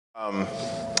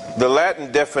The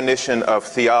Latin definition of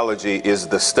theology is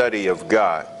the study of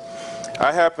God.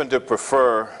 I happen to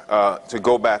prefer to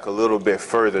go back a little bit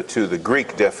further to the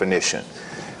Greek definition.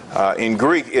 In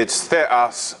Greek, it's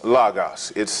theos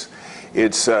logos. It's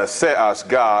theos,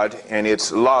 God, and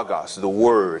it's logos, the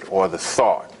word or the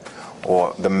thought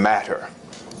or the matter,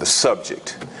 the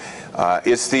subject.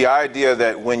 It's the idea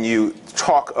that when you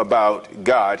talk about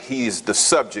God, He's the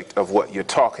subject of what you're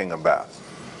talking about.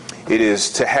 It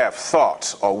is to have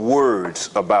thoughts or words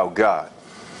about God.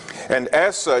 And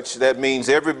as such, that means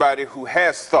everybody who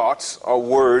has thoughts or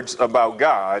words about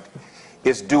God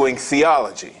is doing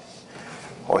theology,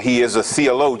 or he is a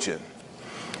theologian.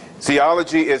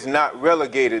 Theology is not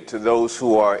relegated to those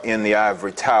who are in the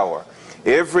ivory tower.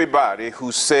 Everybody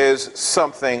who says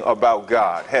something about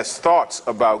God, has thoughts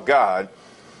about God,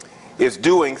 is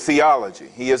doing theology.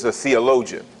 He is a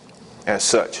theologian as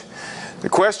such. The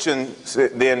question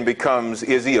then becomes,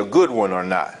 is he a good one or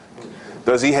not?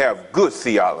 Does he have good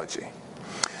theology?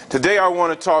 Today I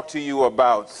want to talk to you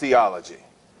about theology.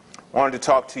 I wanted to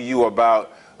talk to you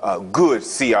about good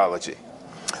theology.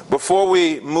 Before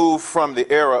we move from the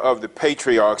era of the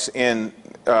patriarchs in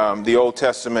the Old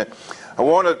Testament, I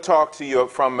want to talk to you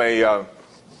from a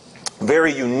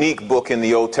very unique book in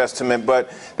the Old Testament,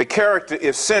 but the character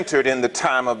is centered in the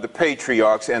time of the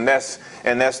patriarchs, and that's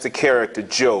the character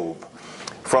Job,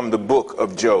 from the book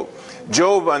of Job.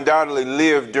 Job undoubtedly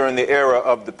lived during the era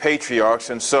of the patriarchs,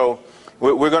 and so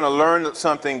we're going to learn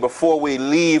something before we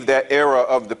leave that era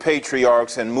of the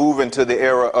patriarchs and move into the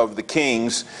era of the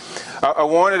kings. I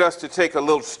wanted us to take a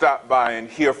little stop by and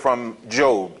hear from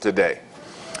Job today.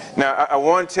 Now, I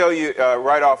want to tell you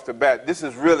right off the bat, this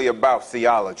is really about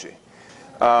theology.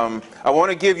 I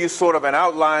want to give you sort of an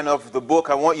outline of the book.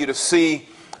 I want you to see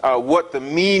what the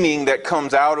meaning that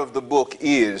comes out of the book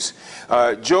is.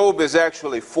 Job is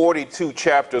actually 42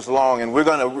 chapters long, and we're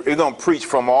going to preach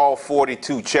from all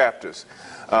 42 chapters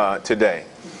today.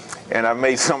 And I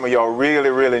made some of y'all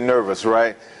really, really nervous,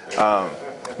 right?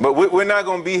 But we're not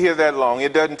going to be here that long.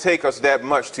 It doesn't take us that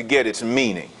much to get its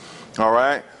meaning. All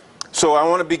right? So I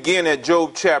want to begin at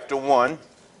Job chapter 1.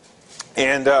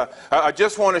 And I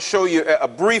just want to show you a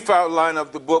brief outline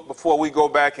of the book before we go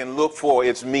back and look for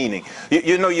its meaning.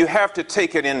 You know, you have to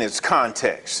take it in its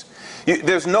context.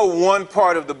 There's no one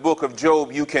part of the book of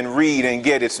Job you can read and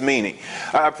get its meaning.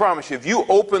 I promise you, if you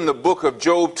open the book of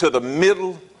Job to the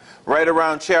middle, right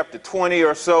around chapter 20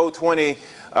 or so,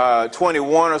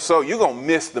 21 or so, you're going to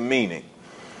miss the meaning.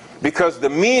 Because the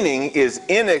meaning is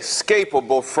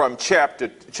inescapable from chapter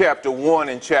 1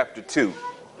 and chapter 2.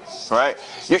 Right?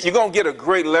 You're going to get a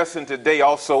great lesson today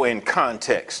also in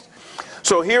context.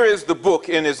 So here is the book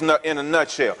in a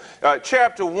nutshell.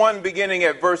 Chapter 1, beginning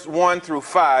at verse 1 through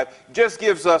 5, just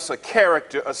gives us a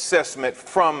character assessment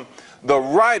from the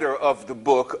writer of the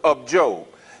book of Job.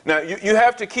 Now, you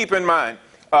have to keep in mind,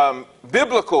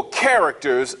 biblical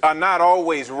characters are not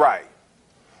always right.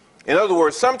 In other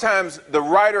words, sometimes the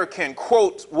writer can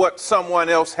quote what someone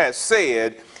else has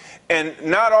said, and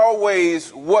not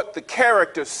always what the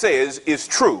character says is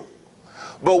true.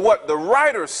 But what the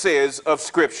writer says of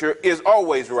Scripture is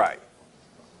always right.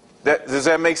 Does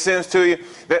that make sense to you?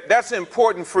 That's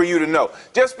important for you to know.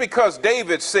 Just because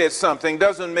David said something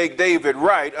doesn't make David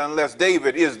right unless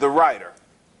David is the writer.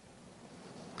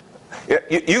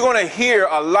 You're going to hear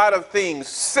a lot of things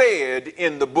said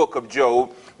in the book of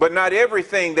Job, but not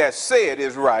everything that's said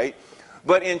is right.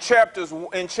 But in chapter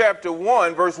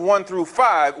 1, verse 1 through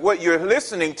 5, what you're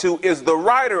listening to is the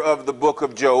writer of the book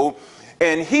of Job,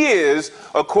 and he is,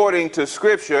 according to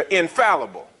Scripture,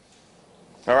 infallible.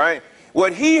 All right?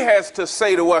 What he has to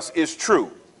say to us is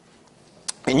true.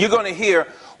 And you're going to hear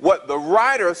what the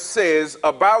writer says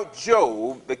about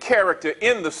Job, the character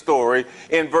in the story,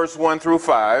 in verse 1 through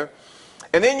 5.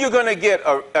 And then you're going to get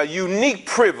a unique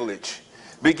privilege.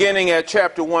 Beginning at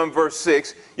chapter 1, verse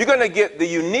 6, you're going to get the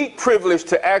unique privilege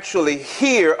to actually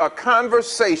hear a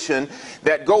conversation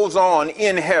that goes on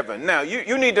in heaven. Now,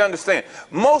 you need to understand,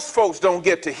 most folks don't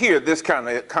get to hear this kind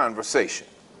of conversation.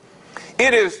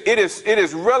 It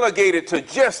is relegated to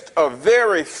just a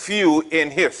very few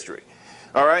in history.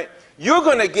 All right? You're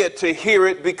going to get to hear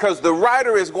it because the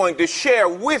writer is going to share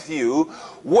with you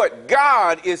what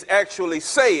God is actually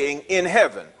saying in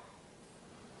heaven.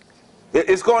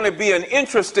 It's going to be an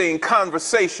interesting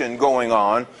conversation going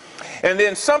on. And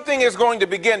then something is going to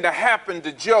begin to happen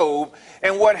to Job.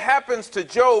 And what happens to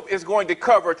Job is going to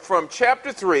cover from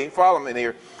chapter 3. Follow me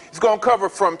here. It's going to cover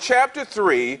from chapter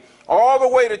 3 all the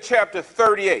way to chapter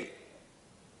 38.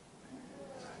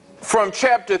 From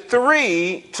chapter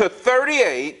 3 to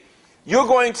 38, you're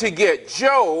going to get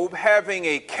Job having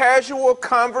a casual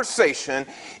conversation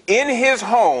in his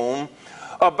home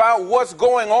about what's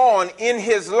going on in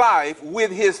his life with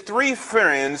his three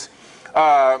friends,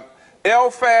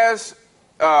 Eliphaz,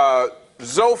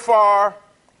 Zophar,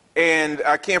 and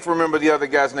I can't remember the other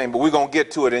guy's name, but we're going to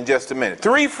get to it in just a minute.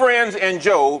 Three friends and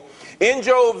Job in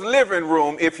Job's living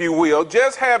room, if you will,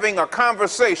 just having a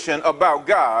conversation about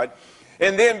God.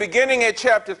 And then beginning at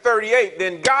chapter 38,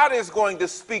 then God is going to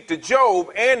speak to Job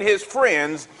and his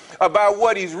friends about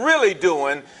what he's really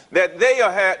doing that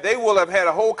they will have had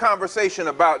a whole conversation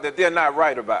about that they're not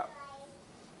right about.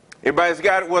 Everybody's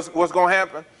got what's going to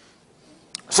happen?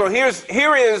 So here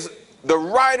is the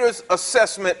writer's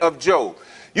assessment of Job.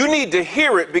 You need to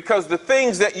hear it because the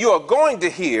things that you are going to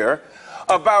hear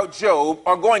about Job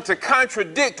are going to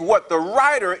contradict what the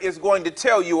writer is going to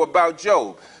tell you about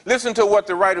Job. Listen to what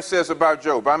the writer says about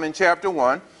Job. I'm in chapter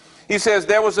 1. He says,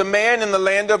 there was a man in the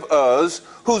land of Uz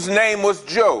whose name was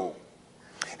Job.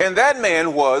 And that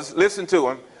man was, listen to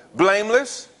him,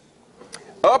 blameless,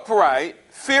 upright,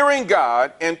 fearing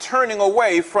God, and turning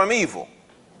away from evil.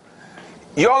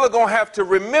 Y'all are going to have to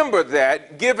remember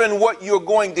that given what you're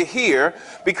going to hear,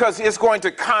 because it's going to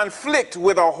conflict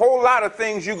with a whole lot of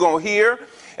things you're going to hear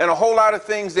and a whole lot of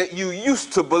things that you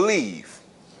used to believe.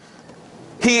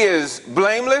 He is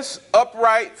blameless,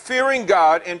 upright, fearing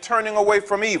God, and turning away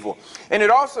from evil. And it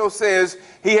also says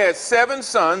he had 7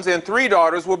 sons and 3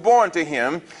 daughters were born to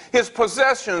him. His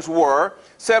possessions were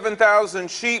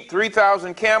 7,000 sheep,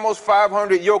 3,000 camels,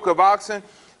 500 yoke of oxen,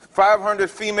 500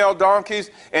 female donkeys,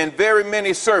 and very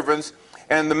many servants.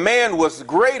 And the man was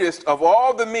greatest of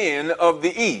all the men of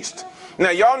the East. Now,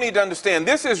 y'all need to understand,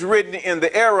 this is written in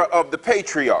the era of the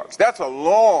patriarchs. That's a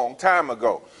long time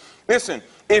ago. Listen,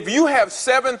 if you have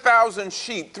 7,000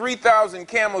 sheep, 3,000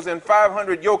 camels, and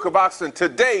 500 yoke of oxen,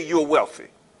 today you're wealthy.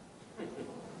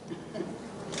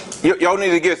 Y'all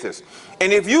need to get this.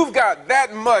 And if you've got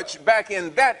that much back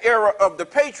in that era of the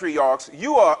patriarchs,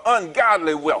 you are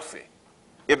ungodly wealthy,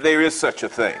 if there is such a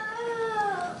thing.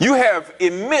 You have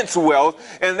immense wealth,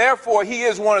 and therefore he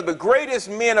is one of the greatest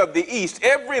men of the East.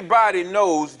 Everybody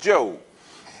knows Job.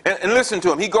 And listen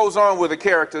to him. He goes on with a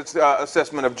character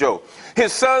assessment of Job.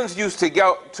 His sons used to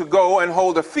go and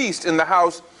hold a feast in the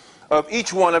house of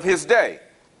each one of his day.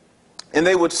 And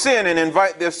they would sin and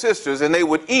invite their sisters, and they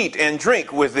would eat and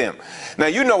drink with them. Now,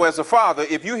 you know, as a father,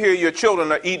 if you hear your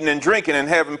children are eating and drinking and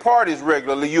having parties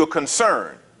regularly, you're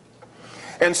concerned.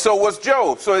 And so was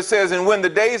Job. So it says, and when the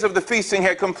days of the feasting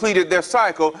had completed their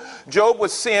cycle, Job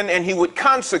would sin and he would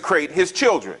consecrate his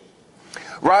children,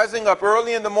 rising up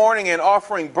early in the morning and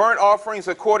offering burnt offerings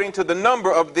according to the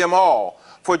number of them all.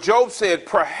 For Job said,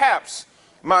 perhaps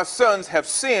my sons have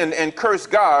sinned and cursed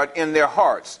God in their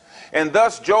hearts. And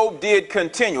thus Job did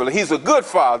continually. He's a good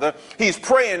father. He's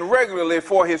praying regularly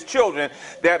for his children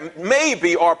that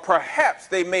maybe or perhaps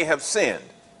they may have sinned.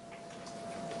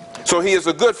 So he is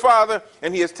a good father,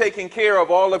 and he is taking care of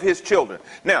all of his children.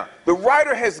 Now, the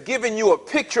writer has given you a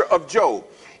picture of Job.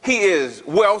 He is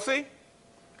wealthy.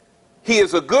 He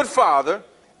is a good father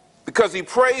because he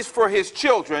prays for his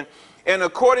children. And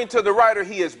according to the writer,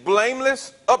 he is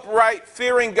blameless, upright,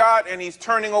 fearing God, and he's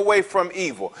turning away from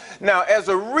evil. Now, as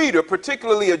a reader,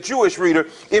 particularly a Jewish reader,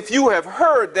 if you have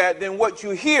heard that, then what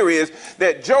you hear is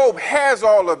that Job has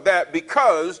all of that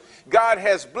because God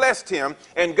has blessed him,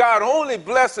 and God only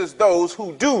blesses those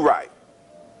who do right.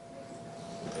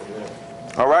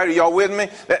 All right, are y'all with me?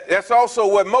 That's also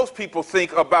what most people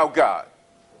think about God.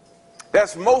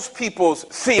 That's most people's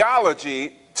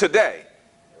theology today.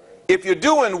 If you're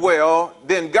doing well,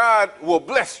 then God will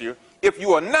bless you. If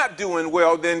you are not doing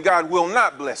well, then God will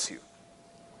not bless you.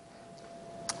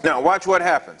 Now, watch what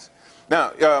happens.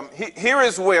 Now, here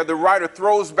is where the writer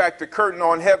throws back the curtain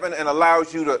on heaven and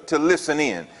allows you to listen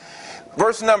in.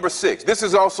 Verse number 6. This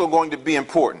is also going to be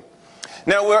important.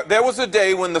 Now, there was a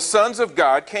day when the sons of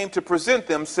God came to present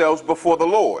themselves before the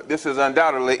Lord. This is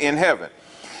undoubtedly in heaven.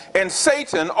 And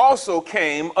Satan also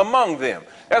came among them.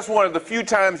 That's one of the few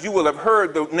times you will have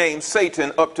heard the name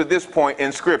Satan up to this point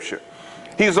in Scripture.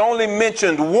 He's only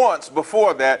mentioned once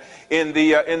before that in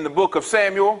the book of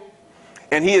Samuel,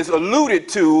 and he is alluded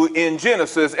to in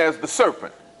Genesis as the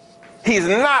serpent. He's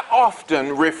not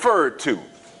often referred to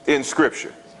in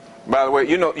Scripture. By the way,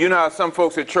 you know how some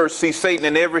folks at church see Satan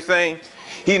in everything?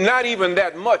 He's not even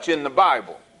that much in the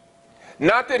Bible.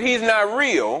 Not that he's not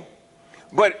real,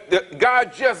 but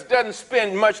God just doesn't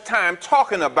spend much time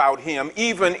talking about him,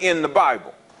 even in the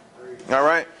Bible. All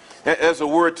right? That's a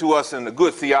word to us in the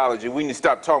good theology. We need to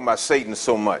stop talking about Satan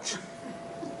so much.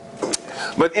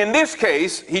 But in this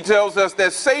case, he tells us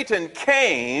that Satan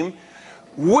came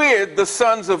with the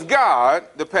sons of God,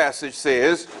 the passage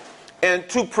says, and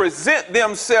to present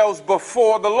themselves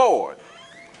before the Lord.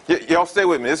 Y'all stay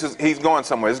with me. He's going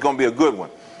somewhere. This is going to be a good one.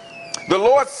 The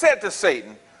Lord said to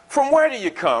Satan, "From where do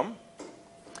you come?"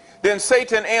 Then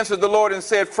Satan answered the Lord and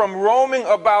said, "From roaming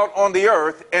about on the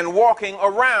earth and walking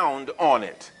around on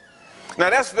it." Now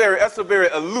that's a very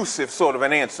elusive sort of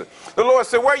an answer. The Lord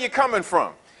said, "Where are you coming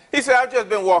from?" He said, "I've just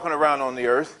been walking around on the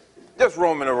earth, just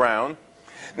roaming around."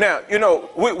 Now, you know,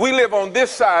 we live on this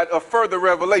side of further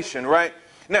revelation, right?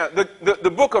 Now,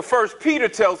 the book of 1 Peter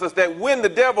tells us that when the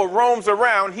devil roams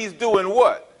around, he's doing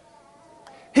what?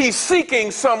 He's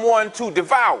seeking someone to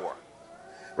devour.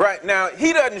 Right? Now,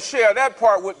 he doesn't share that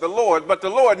part with the Lord, but the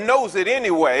Lord knows it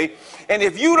anyway. And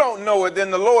if you don't know it, then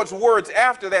the Lord's words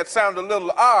after that sound a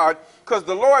little odd, because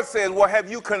the Lord says, "Well, have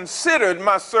you considered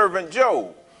my servant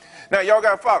Job?" Now, y'all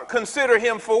got to follow. Consider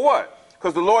him for what?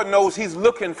 Because the Lord knows he's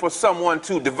looking for someone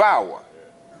to devour.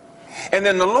 And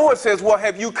then the Lord says, "Well,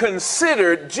 have you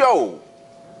considered Job?"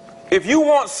 If you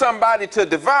want somebody to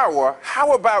devour,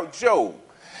 how about Job?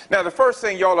 Now, the first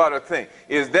thing y'all ought to think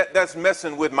is that's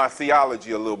messing with my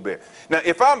theology a little bit. Now,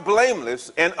 if I'm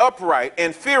blameless and upright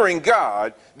and fearing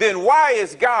God, then why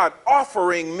is God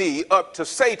offering me up to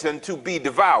Satan to be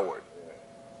devoured?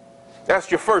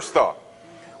 That's your first thought.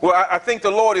 Well, I think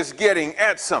the Lord is getting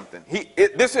at something.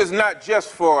 This is not just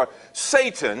for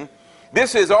Satan.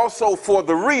 This is also for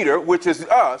the reader, which is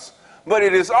us, but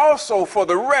it is also for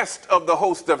the rest of the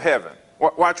host of heaven.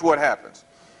 Watch what happens.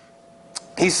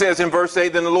 He says in verse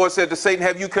 8, "Then the Lord said to Satan,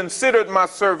 have you considered my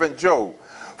servant Job?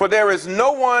 For there is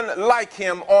no one like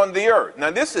him on the earth."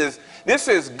 Now this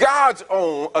is God's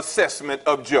own assessment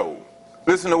of Job.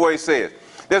 Listen to what he says.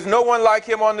 "There's no one like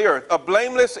him on the earth, a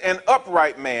blameless and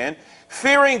upright man,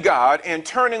 fearing God and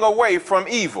turning away from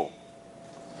evil."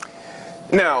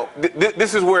 Now,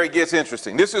 this is where it gets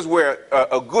interesting. This is where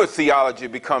a good theology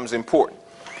becomes important.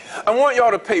 I want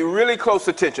y'all to pay really close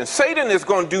attention. Satan is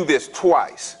going to do this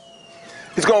twice.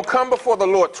 He's going to come before the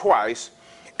Lord twice,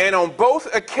 and on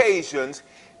both occasions,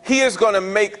 he is going to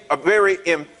make a very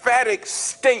emphatic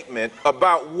statement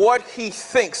about what he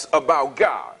thinks about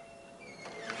God.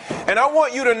 And I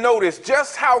want you to notice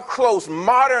just how close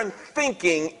modern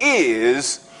thinking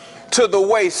is to the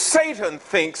way Satan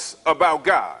thinks about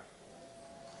God.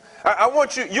 I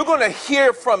want you're going to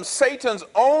hear from Satan's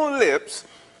own lips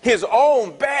his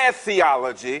own bad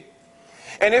theology,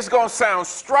 and it's going to sound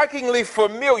strikingly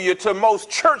familiar to most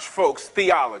church folks'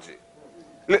 theology.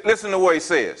 Listen to what he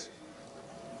says.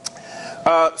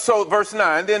 So verse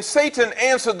 9, "Then Satan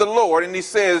answered the Lord, and he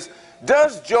says,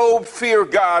 does Job fear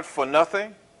God for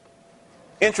nothing?"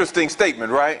 Interesting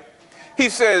statement, right? He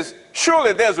says,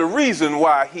 surely there's a reason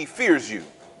why he fears you,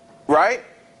 right?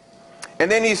 And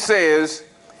then he says,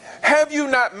 have you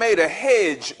not made a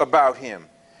hedge about him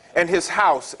and his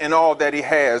house and all that he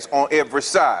has on every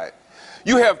side?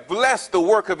 You have blessed the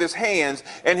work of his hands,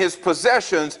 and his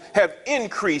possessions have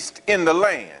increased in the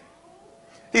land.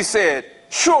 He said,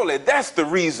 surely that's the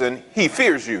reason he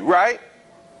fears you, right?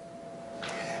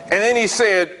 And then he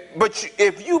said, but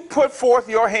if you put forth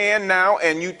your hand now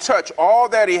and you touch all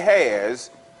that he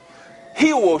has,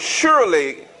 he will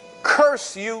surely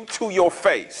curse you to your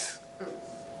face.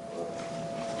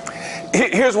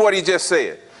 Here's what he just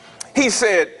said. He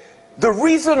said, the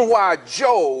reason why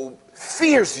Job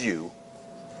fears you,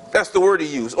 that's the word he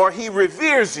used, or he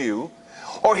reveres you,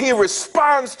 or he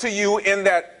responds to you in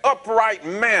that upright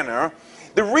manner,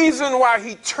 the reason why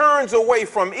he turns away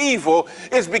from evil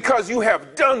is because you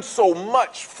have done so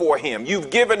much for him. You've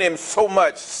given him so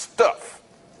much stuff.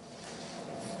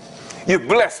 You've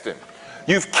blessed him.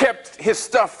 You've kept his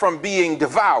stuff from being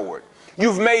devoured.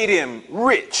 You've made him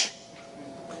rich.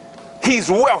 He's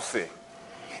wealthy.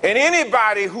 And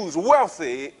anybody who's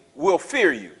wealthy will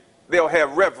fear you. They'll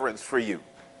have reverence for you.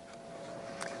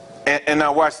 And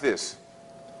now watch this.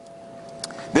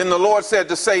 Then the Lord said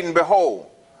to Satan, behold,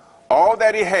 all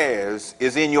that he has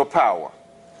is in your power.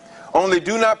 Only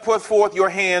do not put forth your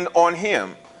hand on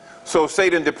him. So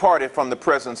Satan departed from the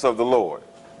presence of the Lord.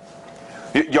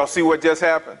 Y'all see what just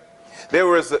happened? There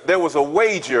was a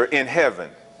wager in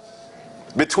heaven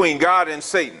between God and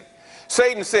Satan.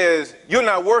 Satan says, you're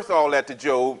not worth all that to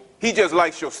Job. He just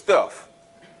likes your stuff.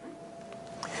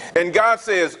 And God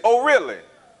says, oh, really?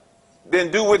 Then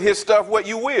do with his stuff what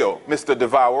you will, Mr.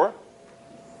 Devourer.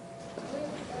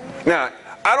 Now,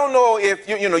 I don't know if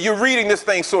you're reading this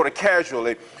thing sort of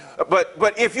casually, but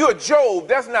if you're Job,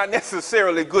 that's not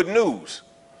necessarily good news.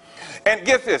 And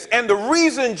get this, and the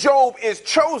reason Job is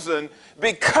chosen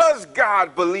because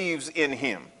God believes in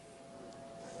him.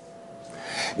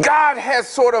 God has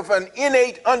sort of an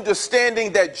innate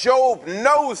understanding that Job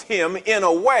knows him in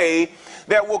a way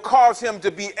that will cause him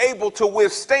to be able to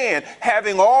withstand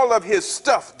having all of his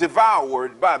stuff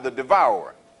devoured by the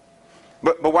devourer.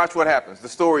 But watch what happens. The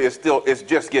story is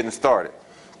just getting started.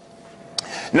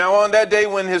 Now on that day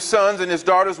when his sons and his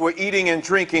daughters were eating and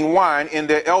drinking wine in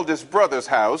their eldest brother's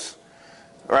house,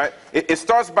 right? It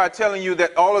starts by telling you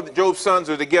that all of Job's sons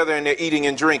are together and they're eating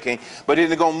and drinking, but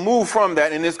it's going to move from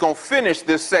that and it's going to finish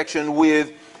this section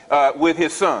with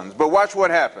his sons. But watch what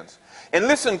happens. And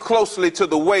listen closely to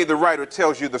the way the writer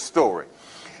tells you the story.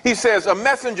 He says, a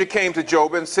messenger came to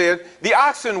Job and said, the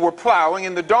oxen were plowing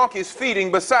and the donkeys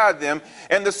feeding beside them,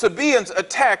 and the Sabaeans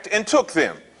attacked and took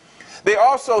them. They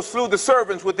also slew the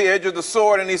servants with the edge of the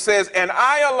sword, and he says, and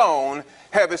I alone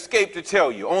have escaped to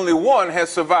tell you. Only one has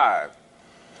survived.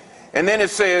 And then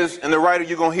it says, and the writer,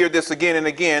 you're going to hear this again and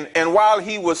again, and while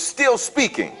he was still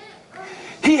speaking,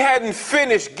 he hadn't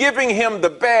finished giving him the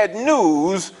bad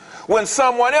news when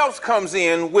someone else comes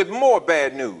in with more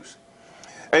bad news.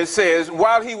 It says,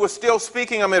 while he was still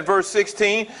speaking, I'm at verse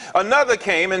 16, another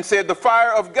came and said, the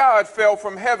fire of God fell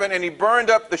from heaven, and he burned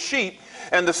up the sheep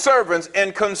and the servants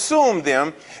and consumed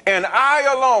them, and I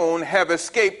alone have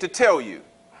escaped to tell you.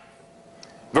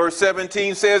 Verse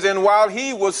 17 says, and while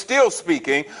he was still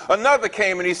speaking, another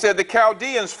came and he said, the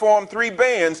Chaldeans formed 3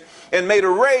 bands and made a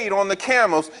raid on the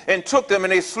camels and took them,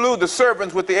 and they slew the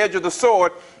servants with the edge of the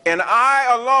sword, and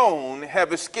I alone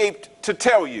have escaped to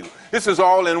tell you. This is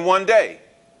all in one day.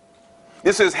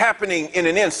 This is happening in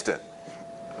an instant.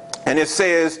 And it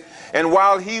says, and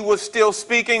while he was still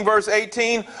speaking, verse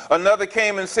 18, another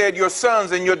came and said, your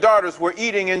sons and your daughters were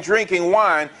eating and drinking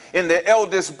wine in their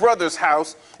eldest brother's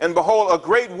house. And behold, a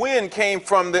great wind came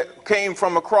from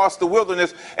across the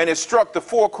wilderness, and it struck the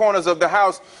 4 corners of the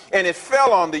house, and it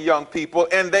fell on the young people,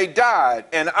 and they died.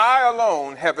 And I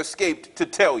alone have escaped to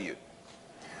tell you.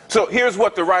 So here's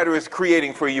what the writer is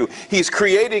creating for you. He's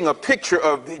creating a picture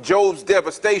of Job's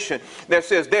devastation that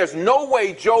says there's no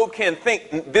way Job can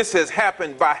think this has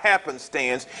happened by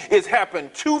happenstance. It's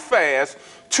happened too fast,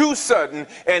 too sudden,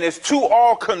 and it's too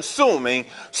all-consuming.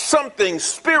 Something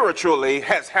spiritually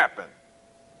has happened.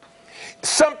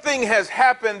 Something has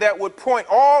happened that would point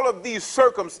all of these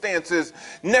circumstances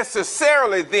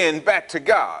necessarily then back to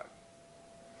God.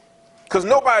 Because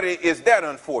nobody is that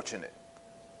unfortunate.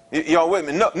 Y'all with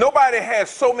me? Nobody has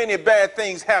so many bad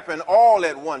things happen all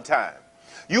at one time.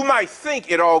 You might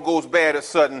think it all goes bad at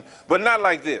sudden, but not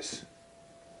like this.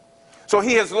 So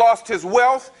he has lost his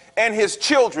wealth and his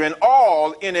children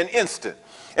all in an instant.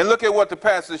 And look at what the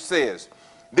passage says.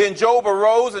 Then Job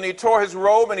arose and he tore his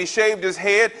robe and he shaved his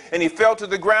head and he fell to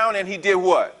the ground and he did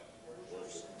what?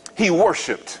 He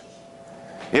worshiped.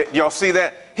 Y'all see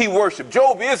that? He worshiped.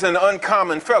 Job is an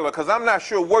uncommon fellow, because I'm not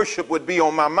sure worship would be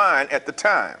on my mind at the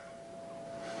time.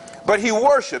 But he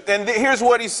worshiped. And here's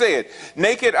what he said.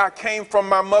 Naked I came from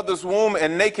my mother's womb,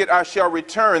 and naked I shall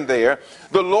return there.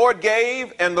 The Lord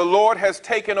gave, and the Lord has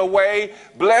taken away.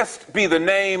 Blessed be the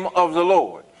name of the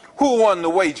Lord. Who won the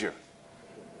wager?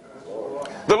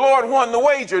 The Lord won the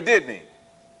wager, didn't he?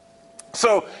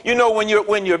 So, you know, when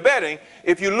you're betting,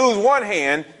 if you lose one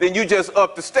hand, then you just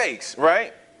up the stakes,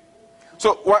 right?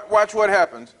 So watch what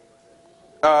happens.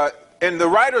 And the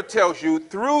writer tells you,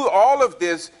 through all of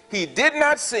this, he did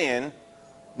not sin,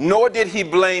 nor did he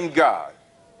blame God.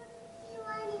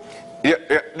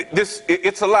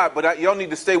 It's a lot, but y'all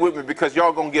need to stay with me, because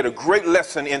y'all going to get a great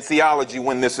lesson in theology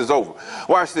when this is over.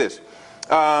 Watch this.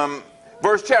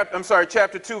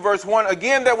 Chapter 2, verse 1.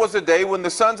 Again, there was a day when the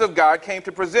sons of God came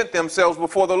to present themselves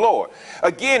before the Lord.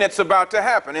 Again, it's about to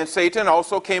happen. And Satan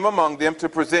also came among them to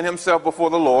present himself before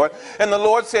the Lord. And the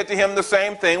Lord said to him the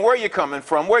same thing. Where are you coming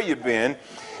from? Where you been?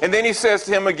 And then he says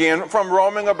to him again, from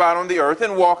roaming about on the earth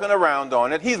and walking around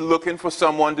on it. He's looking for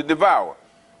someone to devour.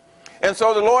 And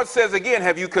so the Lord says again,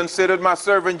 have you considered my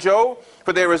servant Job?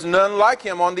 For there is none like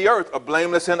him on the earth, a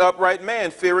blameless and upright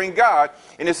man, fearing God.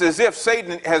 And it's as if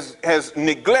Satan has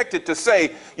neglected to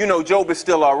say, you know, Job is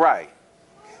still all right.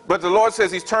 But the Lord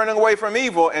says he's turning away from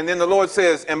evil. And then the Lord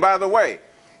says, and by the way,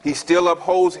 he still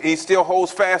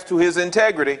holds fast to his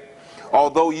integrity.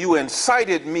 Although you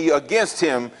incited me against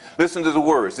him, listen to the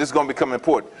words, this is going to become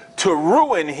important, to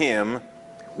ruin him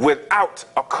without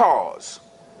a cause.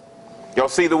 Y'all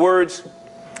see the words?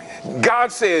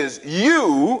 God says,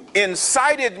 you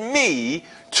incited me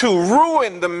to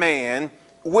ruin the man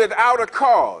without a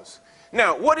cause.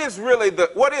 Now, what is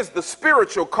the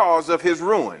spiritual cause of his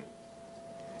ruin?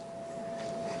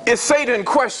 Is Satan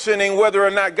questioning whether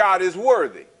or not God is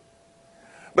worthy?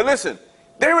 But listen,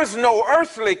 there is no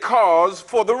earthly cause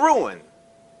for the ruin.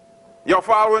 Y'all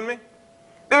following me?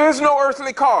 There is no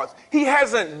earthly cause. He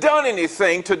hasn't done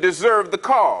anything to deserve the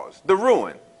cause, the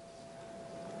ruin.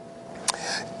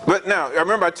 But now,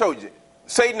 remember I told you,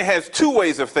 Satan has two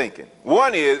ways of thinking.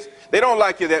 One is, they don't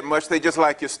like you that much, they just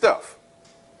like your stuff.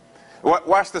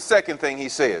 Watch the second thing he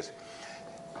says.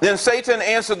 Then Satan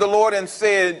answered the Lord and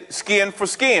said, skin for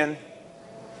skin.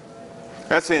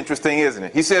 That's interesting, isn't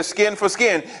it? He says, skin for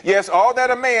skin. Yes, all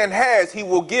that a man has, he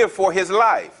will give for his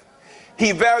life.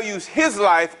 He values his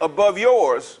life above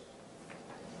yours.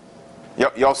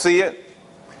 Y'all see it?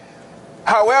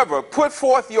 However, put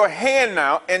forth your hand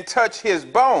now and touch his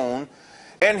bone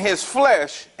and his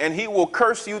flesh, and he will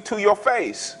curse you to your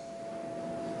face.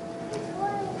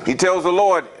 He tells the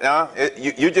Lord,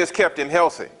 you just kept him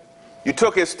healthy. You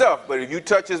took his stuff, but if you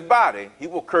touch his body, he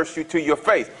will curse you to your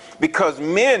face. Because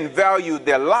men value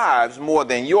their lives more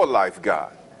than your life,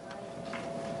 God.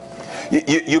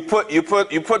 You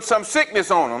put some sickness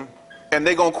on them, and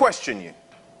they're going to question you.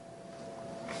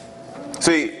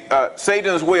 See,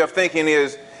 Satan's way of thinking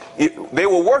is, they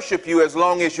will worship you as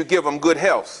long as you give them good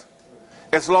health,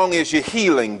 as long as you're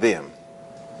healing them,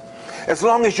 as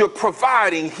long as you're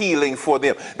providing healing for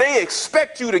them. They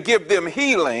expect you to give them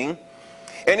healing,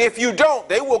 and if you don't,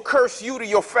 they will curse you to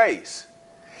your face.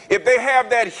 If they have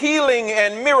that healing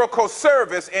and miracle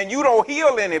service and you don't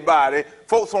heal anybody,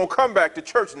 folks won't come back to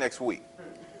church next week.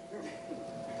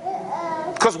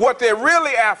 Because what they're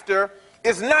really after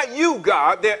is not you,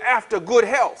 God. They're after good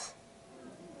health.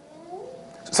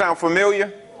 Sound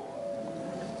familiar?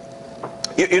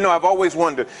 You know, I've always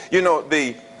wondered, you know,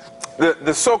 the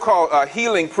so-called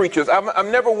healing preachers, I've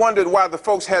never wondered why the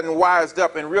folks hadn't wised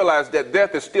up and realized that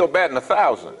death is still batting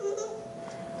 1,000.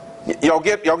 Y'all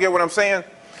get what I'm saying?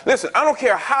 Listen, I don't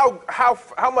care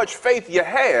how much faith you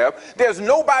have, there's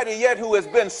nobody yet who has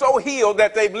been so healed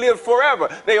that they've lived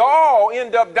forever. They all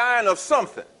end up dying of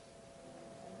something.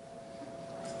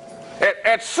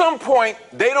 At some point,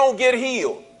 they don't get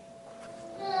healed.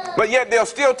 But yet they'll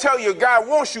still tell you God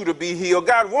wants you to be healed,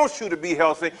 God wants you to be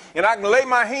healthy, and I can lay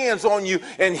my hands on you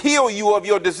and heal you of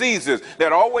your diseases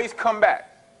that always come back.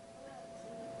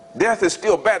 Death is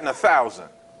still batting 1,000.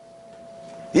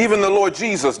 Even the Lord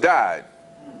Jesus died.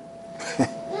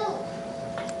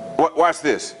 Watch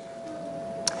this.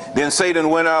 Then Satan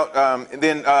went out,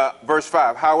 verse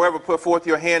 5, however, put forth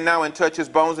your hand now and touch his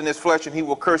bones and his flesh, and he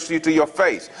will curse you to your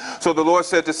face. So the Lord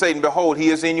said to Satan, behold, he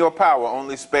is in your power,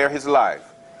 only spare his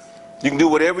life. You can do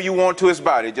whatever you want to his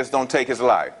body, just don't take his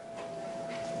life.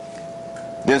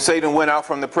 Then Satan went out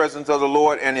from the presence of the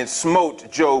Lord, and it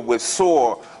smote Job with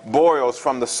sore boils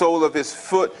from the sole of his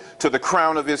foot to the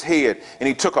crown of his head. And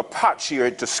he took a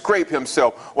potsherd to scrape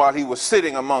himself while he was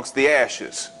sitting amongst the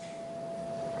ashes.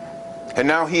 And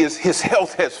now his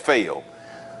health has failed.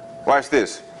 Watch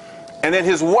this. And then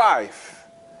his wife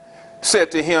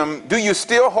said to him, do you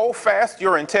still hold fast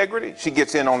your integrity? She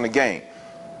gets in on the game.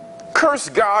 Curse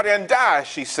God and die,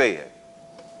 she said.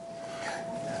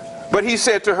 But he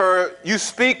said to her, you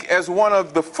speak as one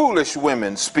of the foolish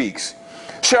women speaks.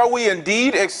 Shall we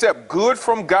indeed accept good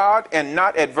from God and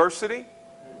not adversity?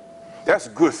 That's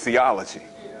good theology.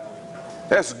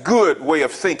 That's good way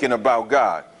of thinking about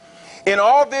God. In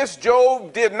all this,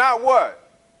 Job did not what?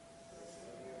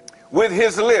 With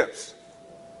his lips.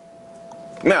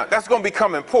 Now, that's going to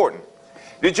become important.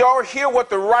 Did y'all hear what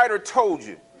the writer told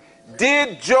you?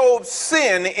 Did Job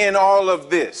sin in all of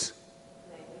this?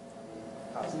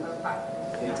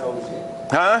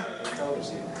 Huh?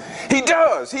 He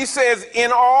does. He says,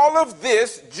 in all of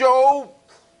this, Job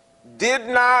did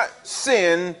not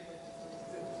sin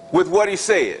with what he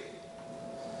said.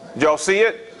 Did y'all see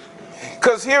it?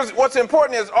 Because here's what's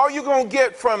important is all you're going to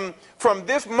get from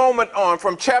this moment on,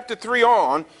 from chapter 3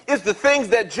 on, is the things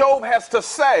that Job has to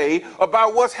say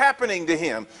about what's happening to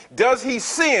him. Does he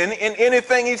sin in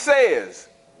anything he says?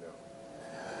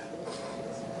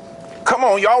 Come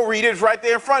on, y'all read it. It's right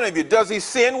there in front of you. Does he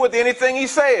sin with anything he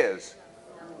says?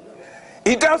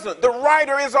 He doesn't. The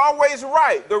writer is always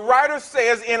right. The writer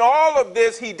says in all of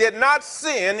this, he did not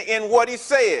sin in what he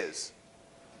says.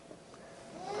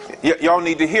 Y'all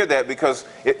need to hear that because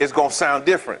it's going to sound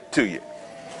different to you.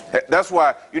 That's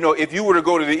why, you know, if you were to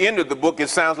go to the end of the book, it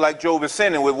sounds like Job is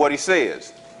sinning with what he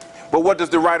says. But what does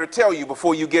the writer tell you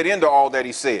before you get into all that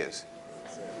he says?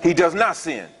 He does not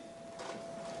sin.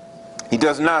 He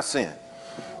does not sin.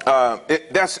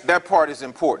 That part is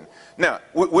important. Now,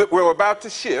 we're about to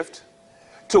shift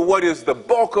to what is the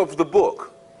bulk of the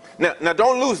book. Now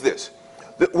don't lose this.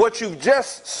 What you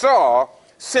just saw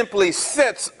simply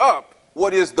sets up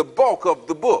what is the bulk of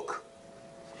the book.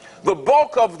 The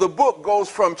bulk of the book goes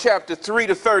from chapter 3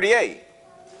 to 38.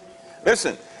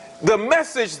 Listen, The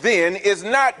message then is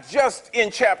not just in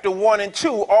chapter 1 and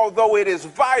 2, although it is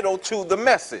vital to the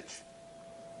message.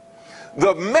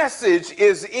 The message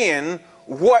is in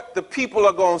what the people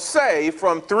are going to say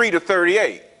from 3 to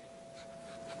 38.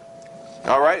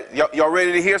 All right? Y'all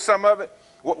ready to hear some of it?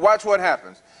 Watch what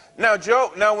happens. Now,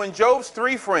 when Job's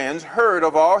 3 friends heard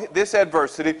of all this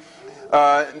adversity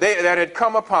that had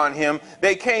come upon him,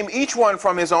 they came each one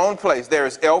from his own place. There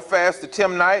is Eliphaz the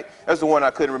Temanite, that's the one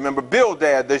I couldn't remember,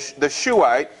 Bildad the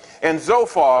Shuhite, and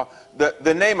Zophar the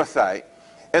Naamathite.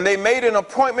 And they made an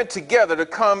appointment together to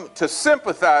come to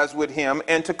sympathize with him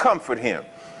and to comfort him.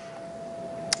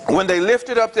 When they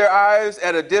lifted up their eyes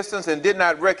at a distance and did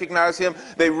not recognize him,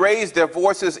 they raised their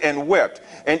voices and wept.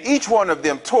 And each one of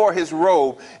them tore his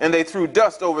robe, and they threw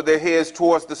dust over their heads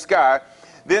towards the sky.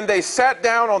 Then they sat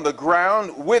down on the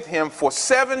ground with him for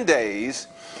 7 days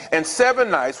and 7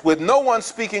 nights, with no one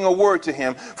speaking a word to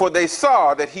him, for they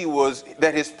saw that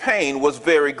his pain was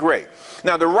very great.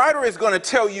 Now, the writer is going to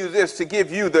tell you this to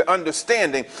give you the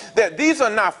understanding that these are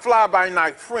not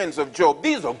fly-by-night friends of Job.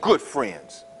 These are good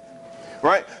friends.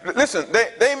 Right? Listen,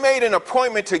 they made an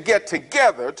appointment to get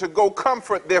together to go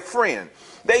comfort their friend.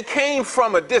 They came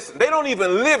from a distance. They don't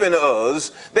even live in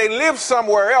Uz. They live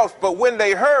somewhere else. But when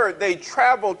they heard, they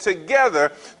traveled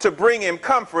together to bring him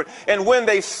comfort. And when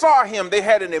they saw him, they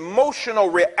had an emotional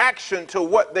reaction to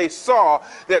what they saw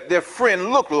that their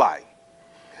friend looked like.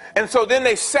 And so then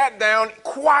they sat down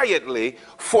quietly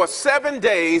for 7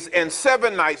 days and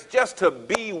 7 nights just to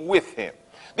be with him.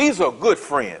 These are good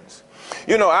friends.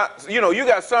 You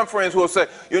got some friends who will say,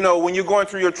 when you're going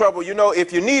through your trouble,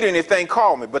 if you need anything,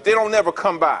 call me. But they don't never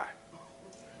come by.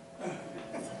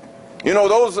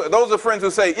 Those are friends who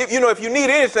say, if you need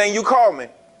anything, you call me.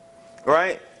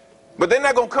 Right? But they're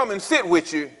not going to come and sit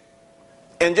with you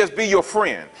and just be your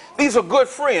friend. These are good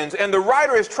friends. And the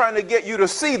writer is trying to get you to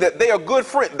see that they are good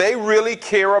friends. They really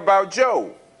care about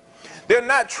Job. They're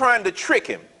not trying to trick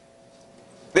him.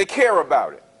 They care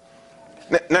about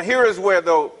it. Now here is where,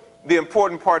 though, the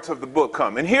important parts of the book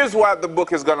come. And here's why the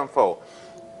book is going to unfold.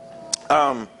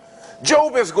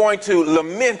 Job is going to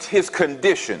lament his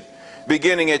condition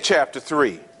beginning at chapter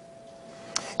 3.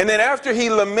 And then after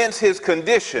he laments his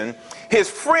condition, his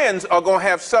friends are going to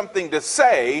have something to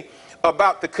say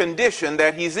about the condition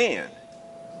that he's in.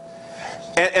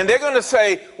 And they're going to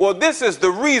say, well, this is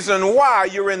the reason why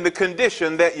you're in the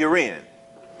condition that you're in.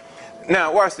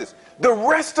 Now, watch this. The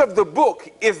rest of the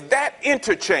book is that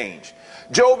interchange.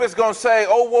 Job is going to say,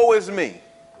 oh, woe is me.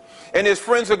 And his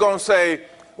friends are going to say,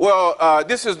 well,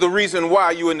 this is the reason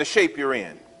why you're in the shape you're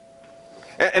in.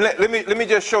 And let me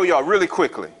just show y'all really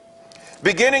quickly.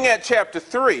 Beginning at chapter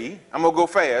 3, I'm going to go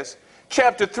fast.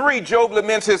 Chapter 3, Job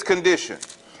laments his condition.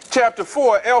 Chapter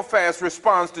 4, Eliphaz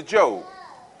responds to Job.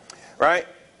 Right?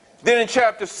 Then in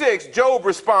chapter 6, Job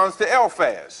responds to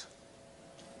Eliphaz.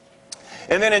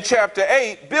 And then in chapter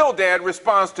 8, Bildad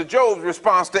responds to Job's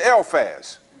response to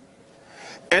Eliphaz.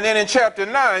 And then in chapter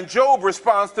 9, Job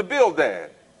responds to Bildad.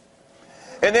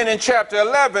 And then in chapter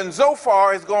 11,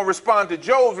 Zophar is going to respond to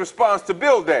Job's response to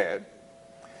Bildad.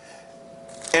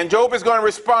 And Job is going to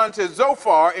respond to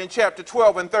Zophar in chapter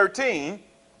 12 and 13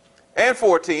 and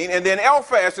 14. And then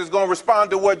Eliphaz is going to respond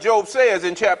to what Job says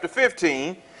in chapter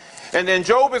 15. And then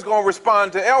Job is going to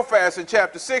respond to Eliphaz in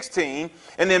chapter 16.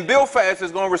 And then Bildad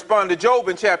is going to respond to Job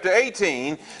in chapter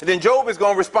 18. And then Job is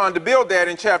going to respond to Bildad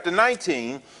in chapter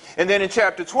 19. And then in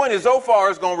chapter 20,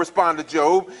 Zophar is going to respond to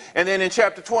Job. And then in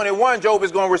chapter 21, Job is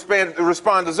going to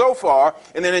respond to Zophar.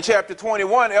 And then in chapter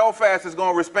 21, Eliphaz is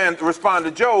going to respond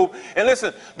to Job. And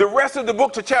listen, the rest of the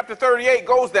book to chapter 38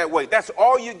 goes that way. That's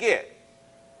all you get.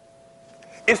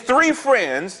 It's 3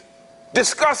 friends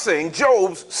discussing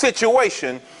Job's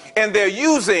situation, and they're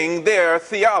using their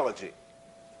theology.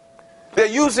 They're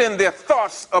using their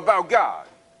thoughts about God.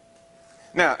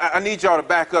 Now, I need y'all to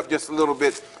back up just a little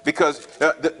bit, because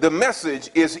the message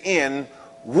is in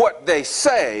what they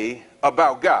say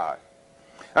about God.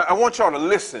 I want y'all to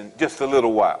listen just a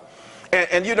little while.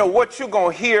 And you know what you're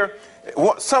going to hear,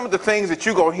 some of the things that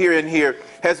you're going to hear in here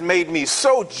has made me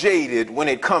so jaded when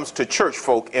it comes to church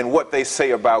folk and what they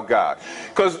say about God.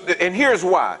 And here's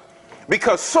why.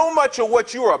 Because so much of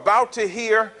what you're about to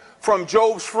hear from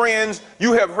Job's friends,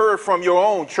 you have heard from your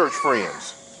own church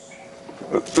friends.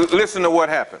 Listen to what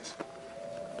happens.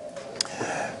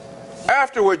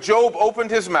 Afterward, Job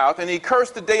opened his mouth and he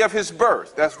cursed the day of his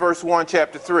birth. That's verse 1,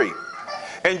 chapter 3.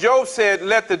 And Job said,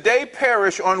 let the day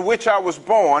perish on which I was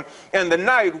born, and the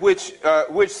night which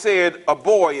said a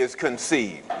boy is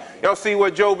conceived. Y'all see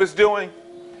what Job is doing?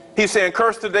 He's saying,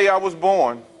 curse the day I was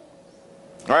born.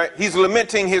 All right? He's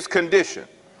lamenting his condition.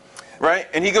 right?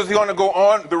 And he's going to go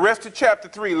on the rest of chapter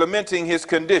 3, lamenting his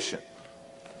condition.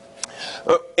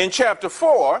 In chapter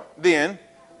 4, then,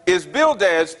 is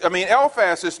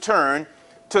Eliphaz's turn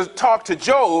to talk to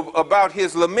Job about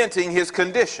his lamenting his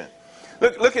condition.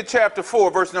 Look at chapter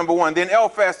 4, verse number 1. Then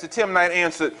Eliphaz the Temanite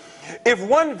answered, if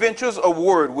one ventures a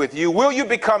word with you, will you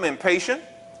become impatient?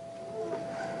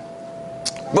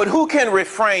 But who can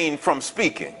refrain from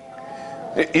speaking?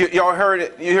 Y'all heard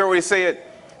it? You hear what he said?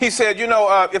 He said,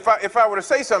 if I were to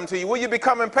say something to you, will you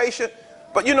become impatient?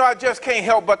 But I just can't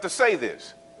help but to say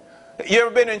this. You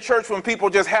ever been in church when people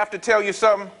just have to tell you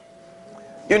something?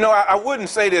 I wouldn't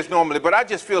say this normally, but I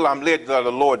just feel I'm led by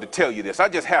the Lord to tell you this. I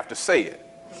just have to say it.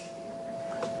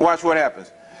 Watch what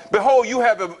happens. Behold, you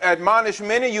have admonished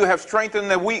many, you have strengthened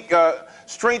the weak,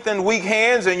 weak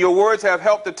hands, and your words have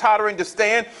helped the tottering to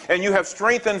stand, and you have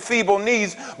strengthened feeble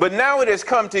knees. But now it has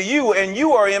come to you, and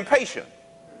you are impatient.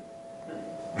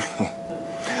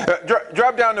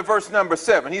 Drop down to verse number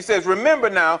 7. He says, remember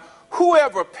now,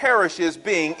 whoever perishes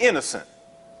being innocent,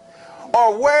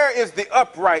 or where is the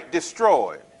upright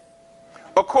destroyed?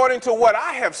 According to what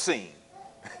I have seen.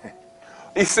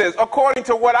 He says, according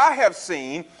to what I have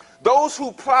seen, those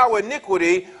who plow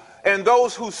iniquity and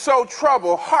those who sow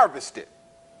trouble harvest it.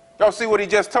 Y'all see what he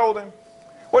just told him?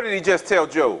 What did he just tell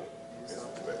Job?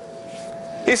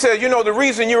 He said, the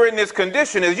reason you're in this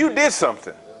condition is you did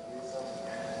something.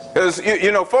 Because,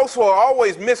 folks will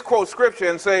always misquote scripture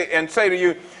and say to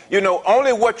you,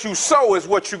 only what you sow is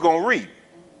what you're going to reap.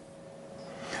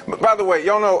 But by the way,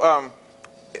 y'all know,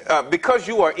 because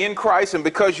you are in Christ and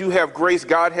because you have grace,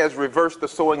 God has reversed the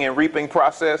sowing and reaping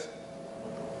process.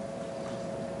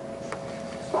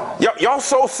 Y'all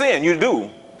sow sin, you do.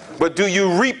 But do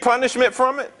you reap punishment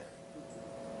from it?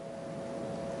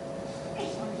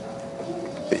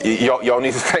 Y'all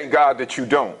need to thank God that you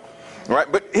don't. Right?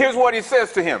 But here's what he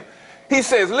says to him. He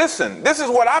says, listen, this is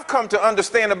what I've come to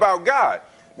understand about God.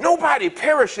 Nobody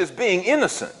perishes being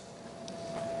innocent.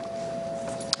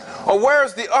 Or where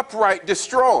is the upright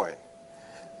destroyed?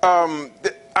 I'm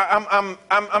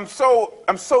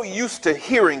so used to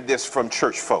hearing this from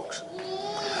church folks.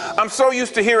 I'm so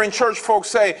used to hearing church folks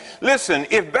say, listen,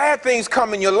 if bad things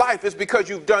come in your life, it's because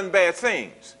you've done bad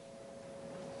things.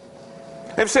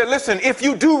 They've said, listen, if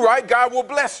you do right, God will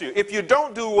bless you. If you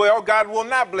don't do well, God will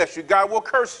not bless you. God will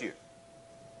curse you.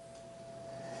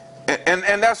 And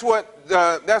that's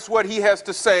what he has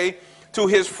to say to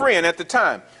his friend at the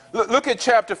time. Look at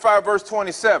chapter 5, verse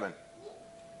 27.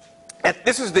 And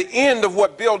this is the end of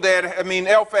what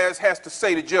Eliphaz has to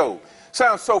say to Job.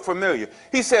 Sounds so familiar.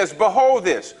 He says, behold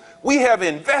this, we have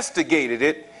investigated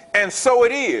it, and so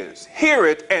it is. Hear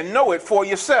it and know it for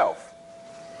yourself.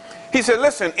 He said,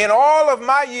 listen, in all of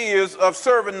my years of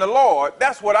serving the Lord,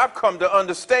 that's what I've come to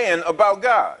understand about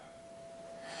God.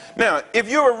 Now, if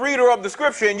you're a reader of the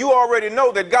scripture and you already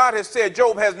know that God has said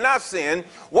Job has not sinned,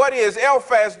 what is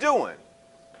Eliphaz doing?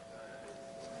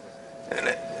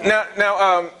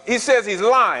 Now, he says he's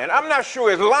lying. I'm not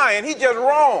sure he's lying. He's just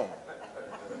wrong.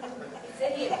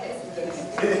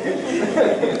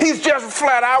 He's just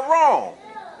flat out wrong.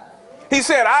 He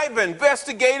said, I've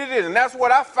investigated it, and that's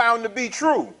what I found to be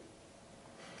true.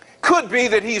 Could be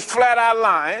that he's flat out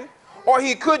lying, or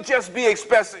he could just be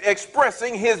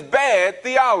expressing his bad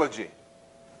theology.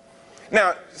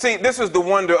 Now, see, this is the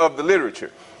wonder of the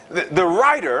literature. The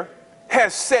writer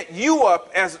has set you up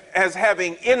as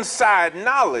having inside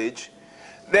knowledge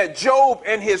that Job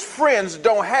and his friends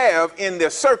don't have in their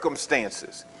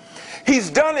circumstances.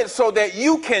 He's done it so that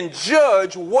you can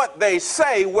judge what they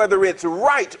say, whether it's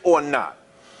right or not.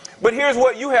 But here's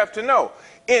what you have to know.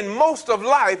 In most of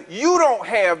life, you don't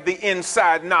have the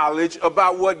inside knowledge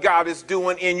about what God is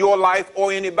doing in your life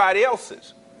or anybody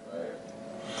else's.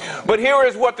 But here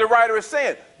is what the writer is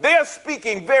saying. They're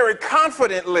speaking very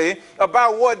confidently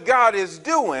about what God is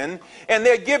doing, and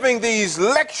they're giving these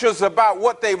lectures about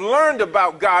what they've learned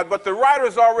about God, but the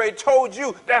writer's already told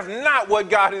you that's not what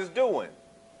God is doing.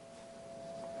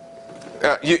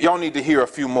 Y'all need to hear a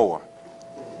few more.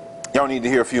 Y'all need to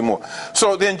hear a few more.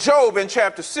 So then Job in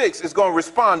chapter 6 is going to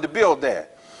respond to Bildad.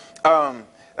 Y'all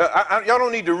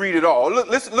don't need to read it all.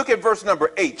 Look at verse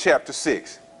number 8, chapter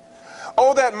 6.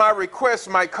 Oh, that my request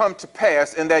might come to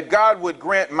pass, and that God would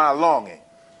grant my longing.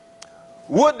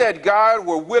 Would that God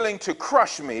were willing to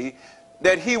crush me,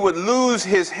 that he would lose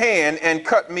his hand and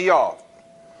cut me off.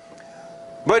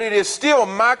 But it is still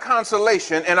my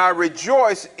consolation, and I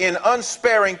rejoice in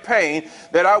unsparing pain,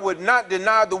 that I would not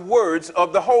deny the words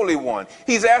of the Holy One.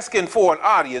 He's asking for an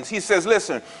audience. He says,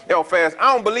 listen, Eliphaz,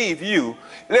 I don't believe you.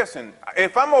 Listen,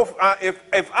 if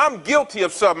I'm guilty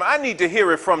of something, I need to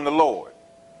hear it from the Lord.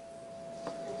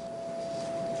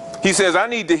 He says, I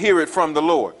need to hear it from the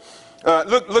Lord.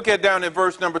 Look at down in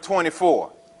verse number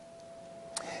 24.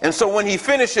 And so when he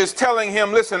finishes telling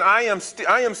him, listen, I am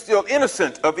still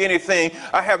innocent of anything.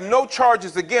 I have no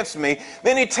charges against me.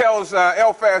 Then he tells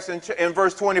Eliphaz in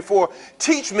verse 24,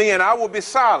 teach me and I will be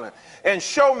silent, and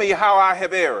show me how I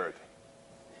have erred.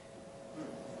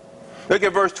 Look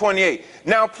at verse 28.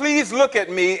 Now please look at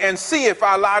me and see if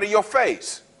I lie to your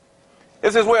face.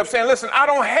 It's his way of saying, listen, I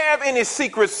don't have any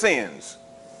secret sins.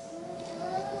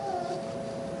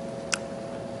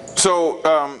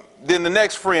 So then the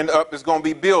next friend up is going to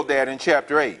be Bildad in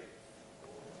chapter 8.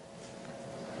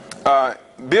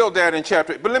 Bildad in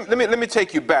chapter 8. But let me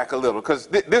take you back a little, because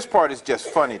this part is just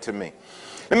funny to me.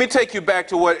 Let me take you back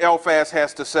to what Eliphaz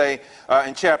has to say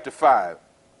in chapter 5.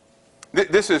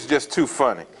 This is just too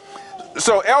funny.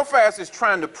 So Eliphaz is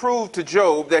trying to prove to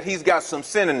Job that he's got some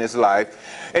sin in his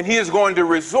life, and he is going to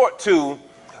resort to,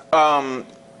 I'm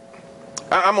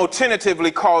going to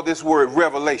tentatively call this word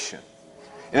revelation.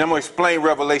 And I'm going to explain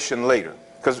revelation later,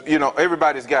 because, you know,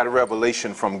 everybody's got a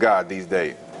revelation from God these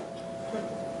days.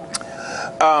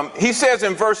 He says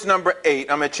in verse number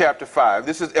 8, I'm at chapter 5,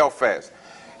 this is Eliphaz.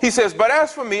 He says, but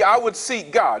as for me, I would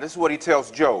seek God. This is what he tells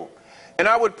Job. And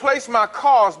I would place my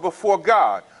cause before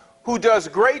God, who does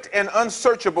great and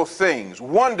unsearchable things,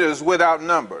 wonders without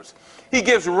numbers. He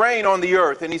gives rain on the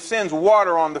earth, and he sends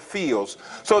water on the fields,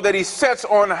 so that he sets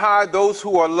on high those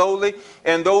who are lowly,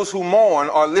 and those who mourn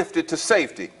are lifted to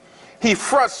safety. He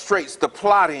frustrates the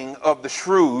plotting of the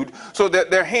shrewd, so that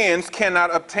their hands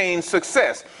cannot obtain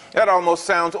success. That almost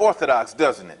sounds orthodox,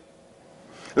 doesn't it?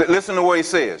 Listen to what he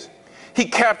says. He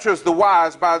captures the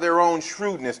wise by their own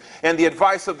shrewdness, and the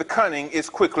advice of the cunning is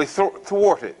quickly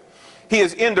thwarted. He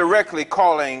is indirectly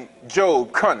calling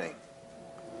Job cunning,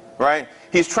 right?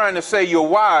 He's trying to say you're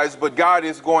wise, but God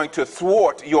is going to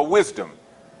thwart your wisdom.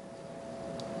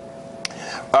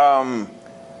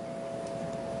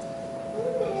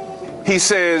 He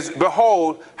says,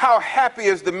 behold, how happy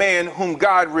is the man whom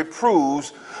God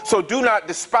reproves, so do not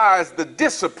despise the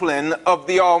discipline of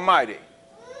the Almighty.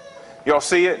 Y'all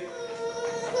see it?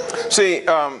 See,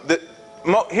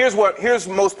 here's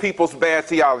most people's bad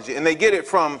theology, and they get it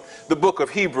from the book of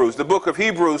Hebrews. The book of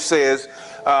Hebrews says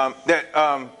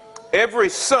that every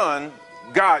son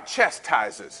God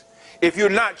chastises. If you're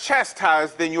not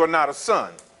chastised, then you're not a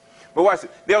son. But watch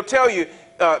it. They'll tell you,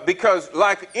 because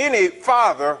like any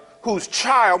father whose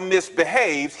child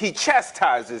misbehaves, he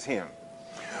chastises him.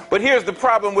 But here's the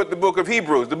problem with the book of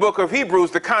Hebrews. The book of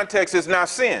Hebrews, the context is not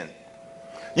sin.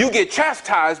 You get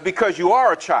chastised because you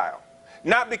are a child,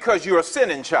 not because you're a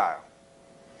sinning child.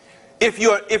 If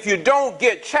you don't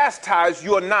get chastised,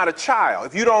 you're not a child.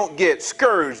 If you don't get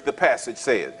scourged, the passage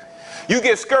says. You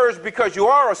get scourged because you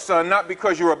are a son, not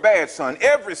because you're a bad son.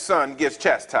 Every son gets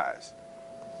chastised.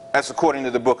 That's according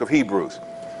to the book of Hebrews.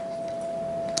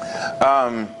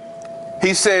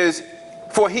 He says,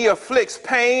 for he afflicts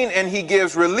pain and he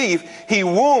gives relief. He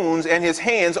wounds and his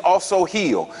hands also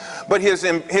heal. But his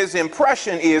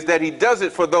impression is that he does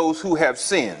it for those who have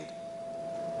sinned.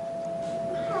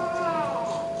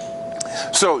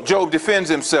 So Job defends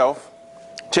himself,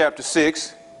 chapter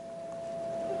 6.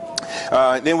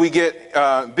 Then we get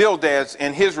Bildad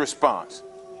and his response.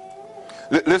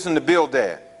 Listen to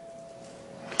Bildad.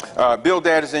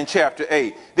 Bildad is in chapter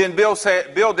 8. Then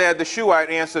Bildad the Shuhite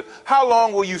answered, how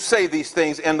long will you say these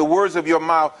things, and the words of your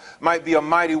mouth might be a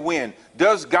mighty wind?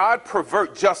 Does God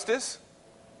pervert justice?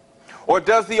 Or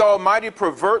does the Almighty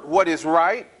pervert what is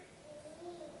right?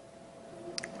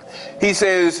 He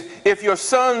says, if your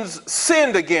sons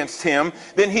sinned against him,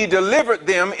 then he delivered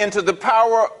them into the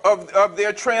power of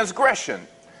their transgression.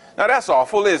 Now that's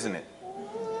awful, isn't it?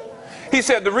 He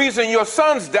said the reason your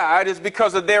sons died is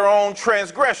because of their own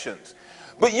transgressions.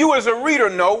 But you as a reader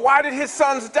know, why did his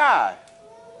sons die?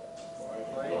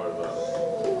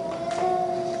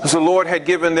 Because the Lord had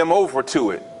given them over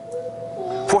to it.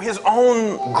 For his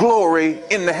own glory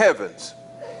in the heavens,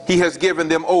 he has given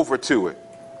them over to it.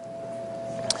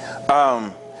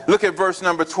 Look at verse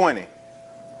number 20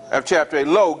 of chapter 8.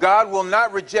 Lo, God will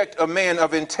not reject a man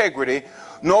of integrity,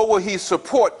 nor will he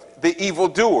support the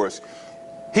evildoers.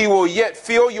 He will yet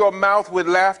fill your mouth with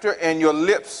laughter and your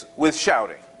lips with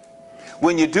shouting.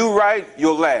 When you do right,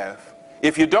 you'll laugh.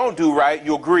 If you don't do right,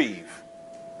 you'll grieve.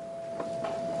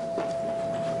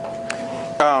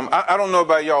 I don't know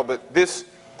about y'all, but this,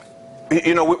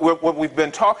 you know, what we've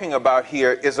been talking about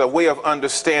here is a way of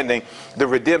understanding the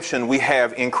redemption we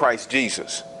have in Christ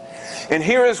Jesus. And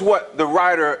here is what the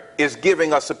writer is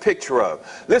giving us a picture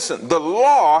of. Listen, the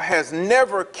law has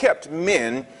never kept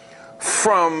men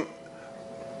from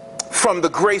the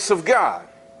grace of God.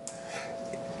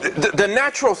 The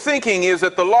natural thinking is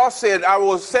that the law said, I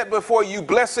will set before you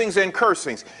blessings and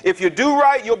cursings. If you do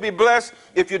right, you'll be blessed.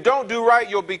 If you don't do right,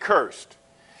 you'll be cursed.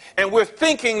 And we're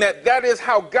thinking that that is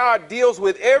how God deals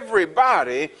with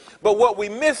everybody. But what we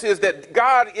miss is that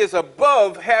God is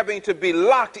above having to be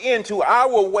locked into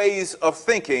our ways of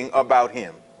thinking about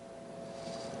him.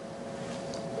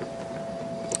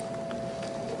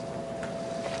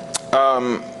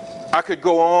 I could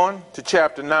go on to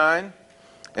chapter 9,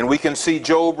 and we can see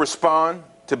Job respond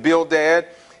to Bildad.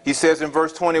 He says in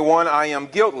verse 21, I am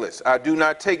guiltless. I do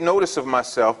not take notice of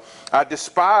myself. I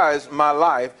despise my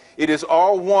life. It is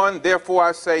all one. Therefore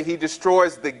I say he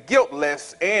destroys the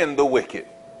guiltless and the wicked.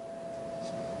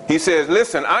 He says,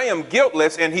 listen, I am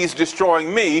guiltless and he's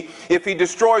destroying me. If he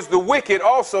destroys the wicked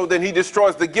also, then he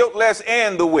destroys the guiltless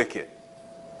and the wicked.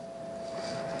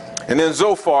 And then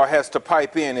Zophar has to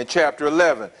pipe in chapter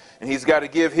 11, and he's got to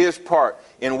give his part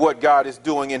in what God is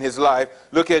doing in his life.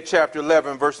 Look at chapter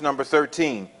 11, verse number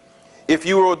 13. If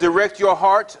you will direct your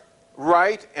heart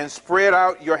right and spread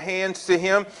out your hands to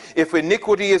him, if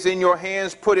iniquity is in your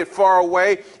hands, put it far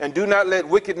away, and do not let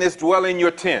wickedness dwell in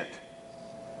your tent.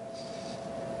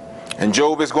 And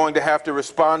Job is going to have to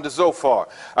respond to Zophar.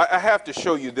 I have to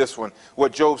show you this one,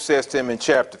 what Job says to him in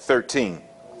chapter 13.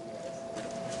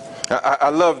 I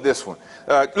love this one.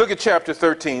 Look at chapter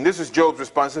 13. This is Job's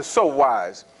response. It's so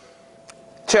wise.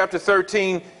 Chapter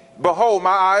 13, behold, my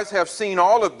eyes have seen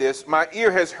all of this. My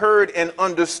ear has heard and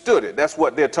understood it. That's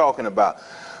what they're talking about.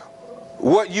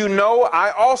 What you know,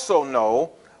 I also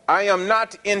know. I am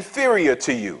not inferior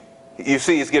to you. You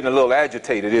see, he's getting a little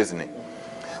agitated, isn't he?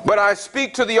 But I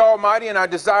speak to the Almighty, and I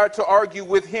desire to argue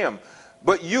with him.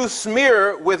 But you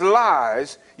smear with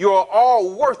lies. You are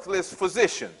all worthless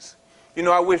physicians. You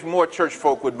know, I wish more church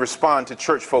folk would respond to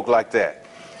church folk like that.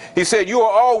 He said, you are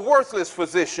all worthless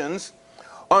physicians.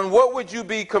 On what would you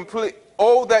be complete?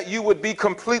 Oh, that you would be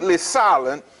completely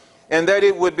silent, and that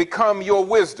it would become your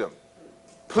wisdom.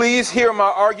 Please hear my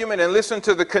argument and listen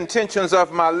to the contentions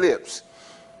of my lips.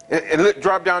 And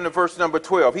drop down to verse number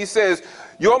 12. He says,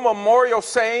 your memorial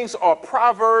sayings are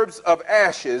proverbs of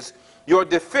ashes. Your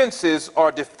defenses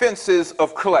are defenses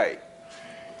of clay.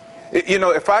 You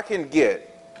know, if I can get,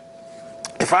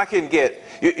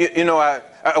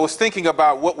 I was thinking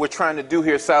about what we're trying to do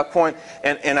here at SouthPoint,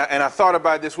 and I thought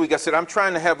about it this week. I said, I'm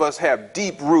trying to have us have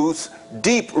deep roots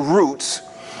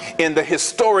in the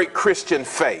historic Christian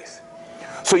faith.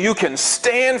 So you can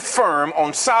stand firm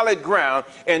on solid ground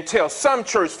and tell some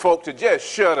church folk to just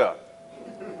shut up.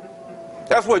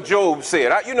 That's what Job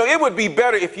said. It would be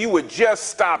better if you would just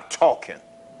stop talking.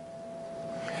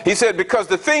 He said, because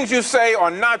the things you say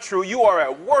are not true, you are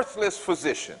a worthless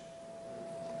physician.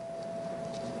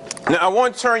 Now, I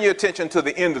want to turn your attention to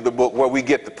the end of the book where we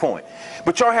get the point.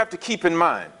 But y'all have to keep in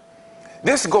mind,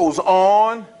 this goes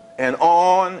on and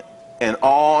on and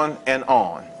on and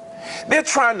on. They're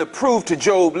trying to prove to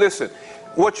Job, listen,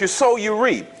 what you sow, you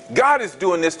reap. God is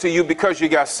doing this to you because you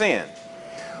got sin.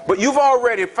 But you've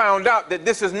already found out that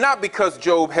this is not because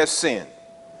Job has sinned.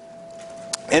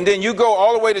 And then you go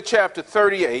all the way to chapter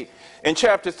 38. In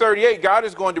chapter 38, God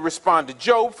is going to respond to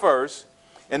Job first,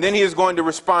 and then he is going to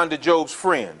respond to Job's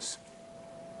friends.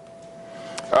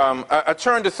 I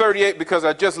turned to 38 because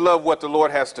I just love what the Lord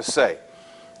has to say.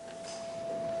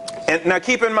 And now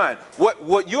keep in mind,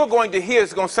 what you're going to hear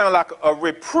is going to sound like a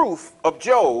reproof of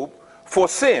Job for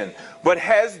sin. But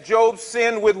has Job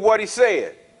sinned with what he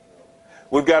said?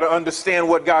 We've got to understand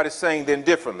what God is saying then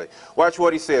differently. Watch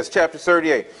what he says, chapter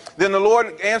 38. Then the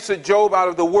Lord answered Job out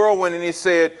of the whirlwind, and he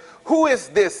said, who is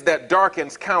this that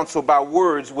darkens counsel by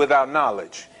words without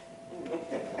knowledge?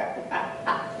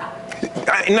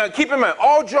 Now keep in mind,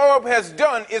 all Job has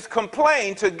done is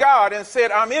complain to God and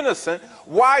said, I'm innocent.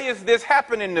 Why is this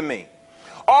happening to me?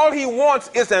 All he wants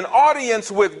is an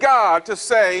audience with God to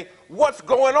say, what's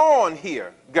going on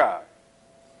here, God?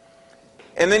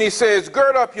 And then he says,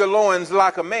 gird up your loins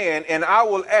like a man, and I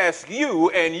will ask you,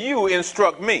 and you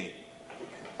instruct me.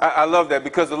 I love that,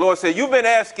 because the Lord said, you've been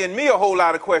asking me a whole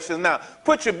lot of questions. Now,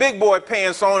 put your big boy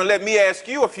pants on and let me ask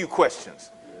you a few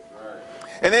questions.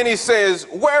 And then he says,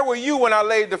 where were you when I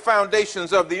laid the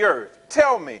foundations of the earth?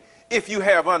 Tell me if you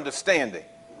have understanding.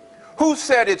 Who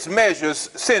set its measures,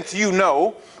 since you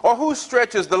know, or who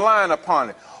stretches the line upon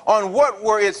it? On what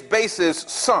were its bases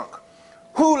sunk?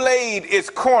 Who laid its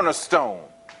cornerstone?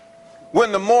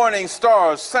 When the morning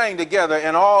stars sang together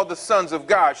and all the sons of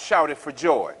God shouted for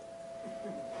joy.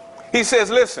 He says,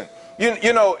 listen,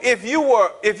 you know, if you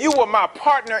were my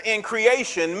partner in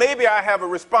creation, maybe I have a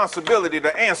responsibility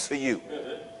to answer you.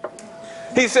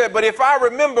 He said, but if I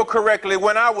remember correctly,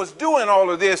 when I was doing all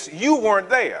of this, you weren't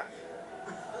there.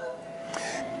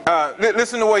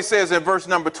 Listen to what he says in verse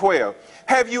number 12.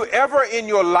 Have you ever in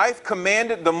your life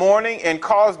commanded the morning and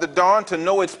caused the dawn to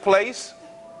know its place?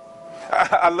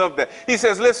 I love that. He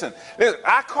says, listen,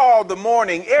 I call the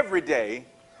morning every day.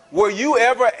 Were you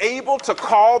ever able to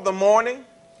call the morning?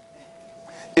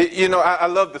 I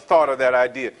love the thought of that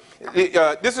idea.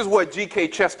 This is what G.K.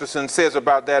 Chesterton says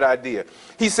about that idea.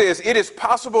 He says, it is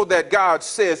possible that God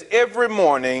says every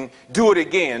morning, do it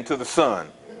again to the sun.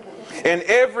 And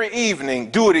every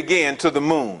evening, do it again to the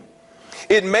moon.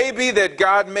 It may be that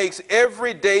God makes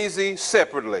every daisy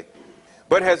separately,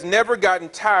 but has never gotten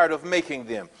tired of making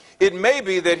them. It may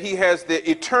be that he has the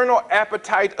eternal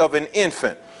appetite of an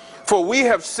infant. For we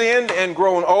have sinned and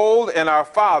grown old, and our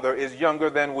Father is younger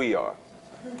than we are.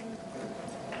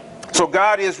 So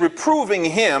God is reproving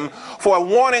him for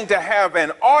wanting to have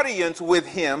an audience with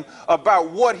him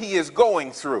about what he is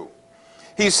going through.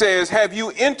 He says, have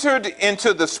you entered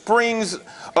into the springs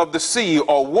of the sea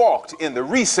or walked in the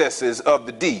recesses of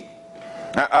the deep?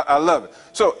 I love it.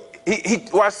 So he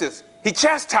watch this. He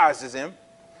chastises him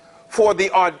for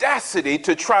the audacity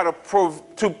to try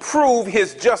to prove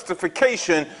his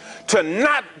justification to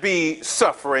not be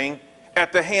suffering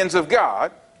at the hands of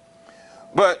God.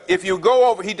 But if you go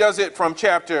over, he does it from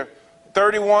chapter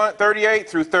 38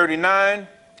 through 39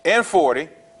 and 40.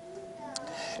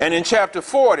 And in chapter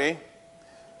 40,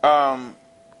 God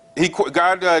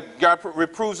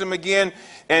reproves him again.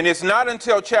 And it's not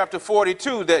until chapter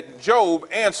 42 that Job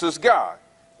answers God.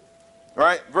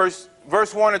 Right? Verse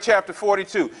 1 of chapter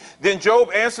 42. Then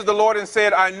Job answered the Lord and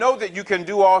said, I know that you can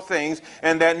do all things,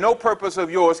 and that no purpose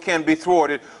of yours can be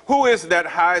thwarted. Who is that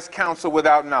highest counsel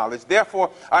without knowledge?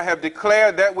 Therefore I have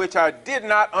declared that which I did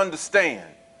not understand,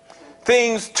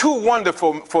 things too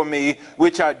wonderful for me,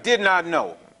 which I did not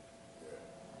know.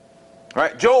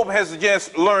 Right? Job has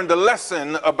just learned a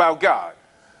lesson about God.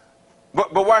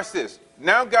 But watch this.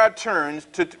 Now God turns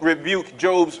to rebuke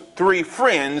Job's three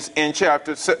friends in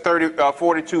chapter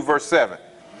 42, verse 7.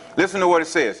 Listen to what it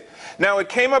says. Now it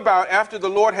came about after the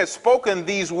Lord had spoken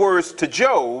these words to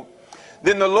Job,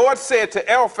 then the Lord said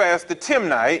to Eliphaz the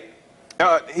Temanite,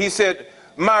 he said,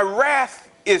 my wrath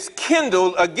is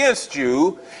kindled against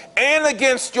you and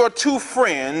against your two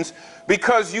friends,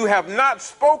 because you have not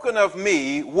spoken of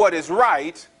me what is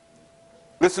right,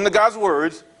 listen to God's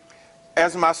words,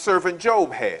 as my servant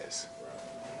Job has.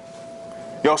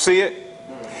 Y'all see it?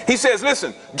 He says,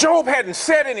 listen, Job hadn't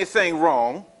said anything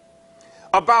wrong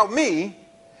about me.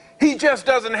 He just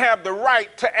doesn't have the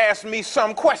right to ask me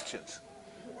some questions.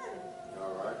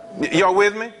 Y'all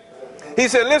with me? He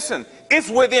said, listen,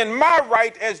 it's within my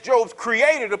right as Job's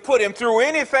creator to put him through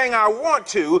anything I want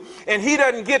to, and he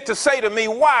doesn't get to say to me,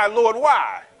 why, Lord,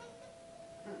 why?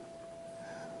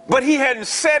 But he hadn't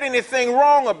said anything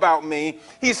wrong about me.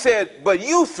 He said, but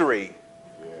you three,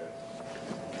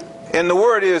 and the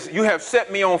word is, you have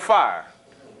set me on fire,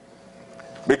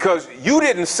 because you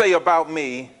didn't say about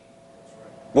me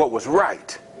what was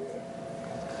right.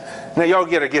 Now y'all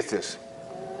gotta get this.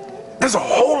 There's a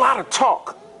whole lot of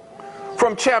talk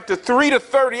from chapter 3 to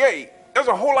 38. There's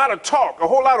a whole lot of talk, a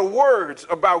whole lot of words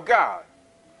about God.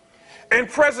 And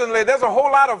presently there's a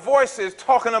whole lot of voices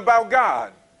talking about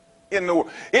God in the world.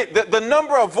 The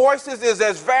number of voices is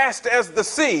as vast as the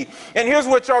sea. And here's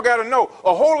what y'all got to know.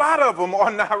 A whole lot of them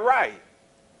are not right.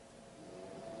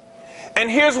 And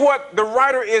here's what the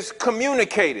writer is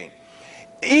communicating.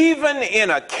 Even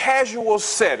in a casual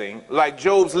setting like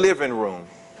Job's living room,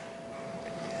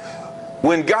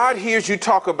 when God hears you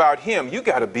talk about him, you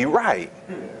got to be right.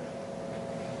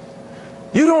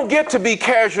 You don't get to be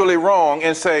casually wrong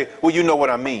and say, well, you know what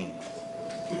I mean.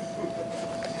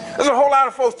 There's a whole lot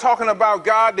of folks talking about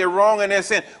God, they're wrong, and they're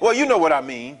saying, well, you know what I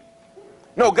mean.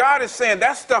 No, God is saying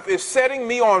that stuff is setting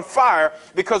me on fire,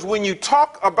 because when you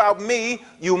talk about me,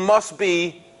 you must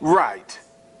be right.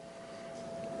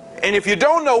 And if you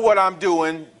don't know what I'm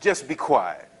doing, just be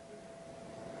quiet,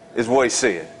 is what he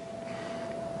said.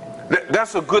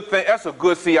 That's a good thing. That's a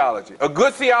good theology. A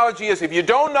good theology is, if you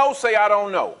don't know, say I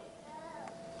don't know.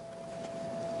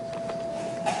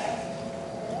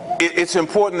 It's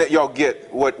important that y'all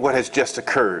get what has just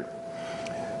occurred.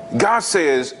 God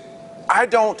says, I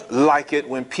don't like it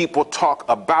when people talk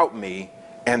about me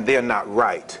and they're not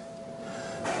right.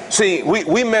 See,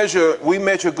 we measure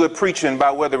good preaching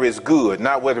by whether it's good,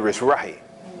 not whether it's right.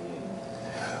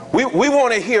 We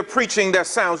want to hear preaching that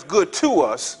sounds good to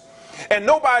us, and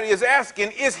nobody is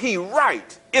asking, is he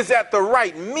right? Is that the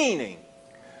right meaning?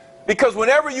 Because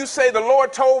whenever you say the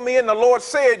Lord told me and the Lord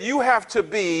said, you have to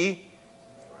be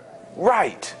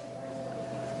right.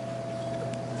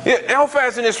 Yeah,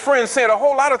 Eliphaz and his friends said a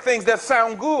whole lot of things that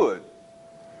sound good,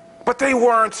 but they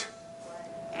weren't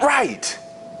right.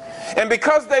 And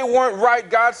because they weren't right,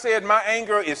 God said, my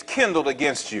anger is kindled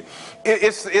against you.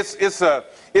 It's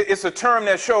a term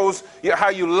that shows how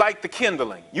you light the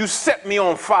kindling. You set me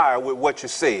on fire with what you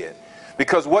said,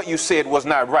 because what you said was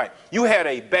not right. You had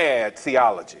a bad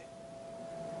theology.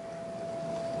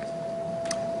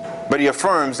 But he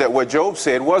affirms that what Job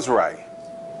said was right.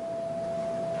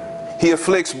 He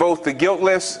afflicts both the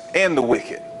guiltless and the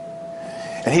wicked.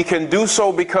 And he can do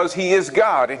so because he is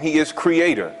God and he is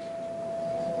creator.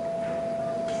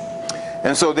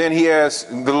 And so then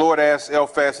the Lord asked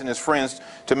Eliphaz and his friends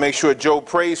to make sure Job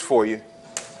prays for you.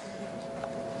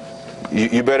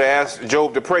 You better ask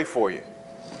Job to pray for you,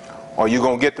 or you're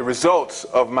going to get the results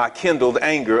of my kindled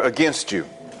anger against you.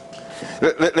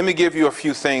 Let me give you a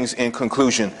few things in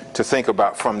conclusion to think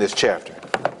about from this chapter.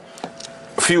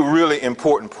 A few really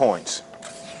important points.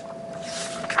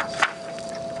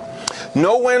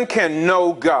 No one can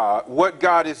know God, what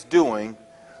God is doing,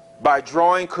 by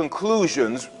drawing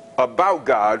conclusions about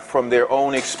God from their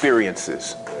own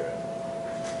experiences.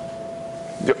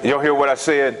 Y'all hear what I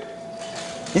said?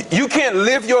 You can't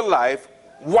live your life,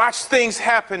 watch things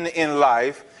happen in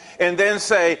life, and then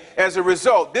say, as a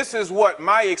result, this is what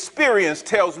my experience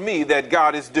tells me that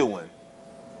God is doing.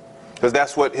 Because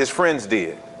that's what his friends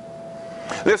did.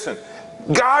 Listen,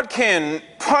 God can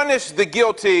punish the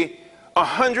guilty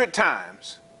 100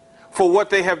 times for what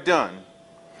they have done.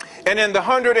 And in the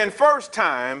 101st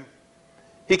time,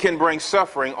 he can bring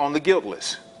suffering on the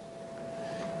guiltless.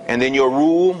 And then your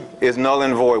rule is null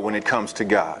and void when it comes to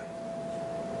God.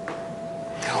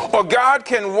 Or God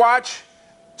can watch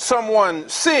someone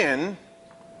sin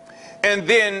and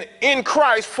then in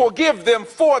Christ forgive them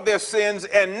for their sins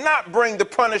and not bring the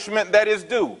punishment that is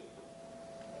due.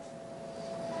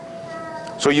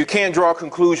 So you can't draw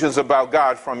conclusions about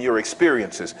God from your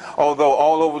experiences, although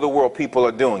all over the world people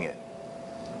are doing it.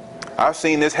 I've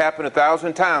seen this happen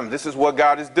 1,000 times. This is what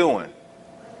God is doing.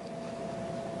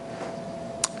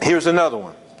 Here's another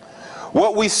one.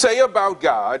 What we say about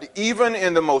God, even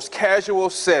in the most casual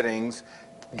settings,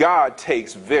 God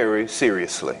takes very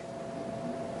seriously.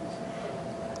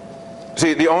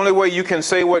 See, the only way you can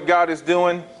say what God is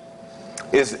doing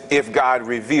is if God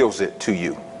reveals it to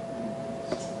you.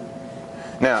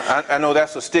 Now, I know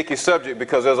that's a sticky subject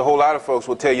because there's a whole lot of folks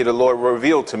will tell you the Lord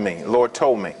revealed to me, the Lord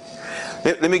told me.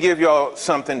 Let me give y'all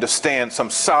something to stand, some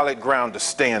solid ground to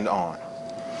stand on.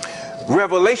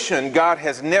 Revelation, God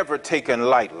has never taken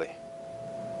lightly.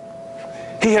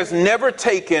 He has never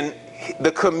taken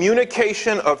the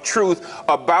communication of truth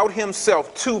about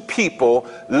himself to people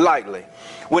lightly.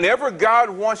 Whenever God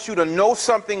wants you to know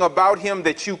something about him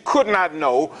that you could not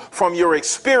know from your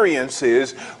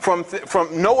experiences, from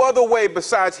no other way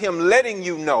besides him letting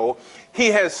you know, he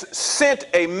has sent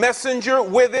a messenger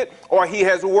with it, or he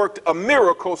has worked a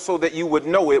miracle so that you would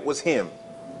know it was him.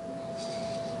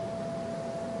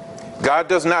 God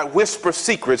does not whisper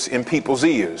secrets in people's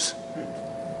ears.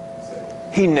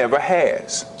 He never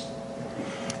has.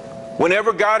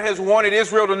 Whenever God has wanted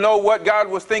Israel to know what God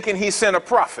was thinking, he sent a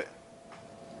prophet.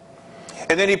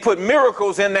 And then he put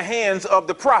miracles in the hands of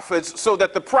the prophets so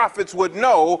that the prophets would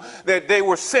know that they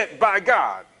were sent by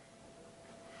God.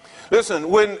 Listen,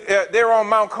 when they're on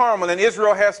Mount Carmel and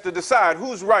Israel has to decide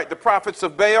who's right, the prophets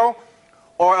of Baal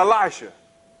or Elisha.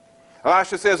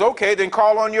 Elisha says, okay, then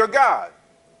call on your God.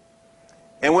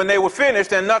 And when they were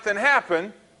finished and nothing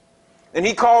happened, and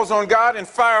he calls on God and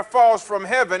fire falls from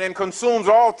heaven and consumes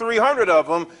all 300 of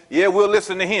them, yeah, we'll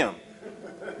listen to him.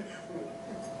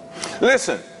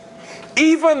 Listen,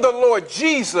 even the Lord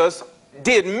Jesus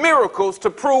did miracles to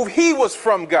prove he was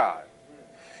from God.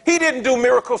 He didn't do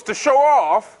miracles to show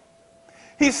off.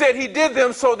 He said he did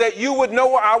them so that you would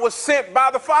know I was sent by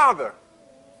the Father.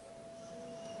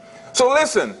 So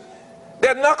listen,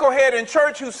 that knucklehead in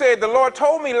church who said, the Lord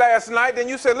told me last night, then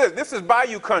you said, listen, this is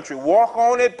Bayou country. Walk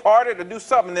on it, part it, or do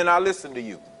something, then I'll listen to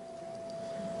you.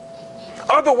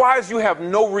 Otherwise, you have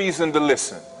no reason to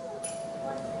listen.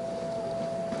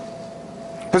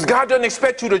 Because God doesn't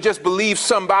expect you to just believe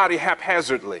somebody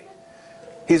haphazardly.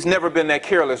 He's never been that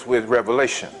careless with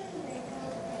revelation.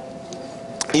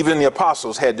 Even the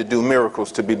apostles had to do miracles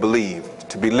to be believed,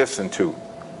 to be listened to.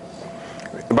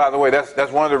 By the way,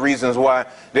 that's one of the reasons why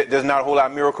there's not a whole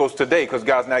lot of miracles today, because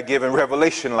God's not giving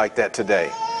revelation like that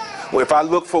today. Well, if I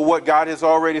look for what God has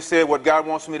already said, what God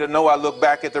wants me to know, I look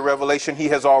back at the revelation he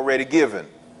has already given.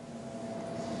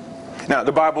 Now,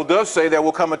 the Bible does say there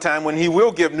will come a time when he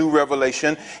will give new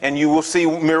revelation, and you will see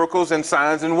miracles and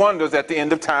signs and wonders at the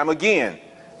end of time again.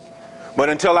 But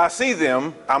until I see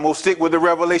them, I'm going to stick with the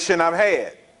revelation I've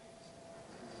had.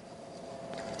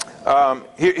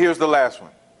 Here's the last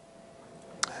one.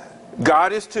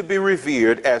 God is to be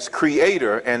revered as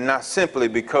creator and not simply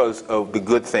because of the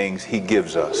good things he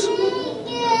gives us.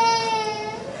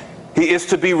 He is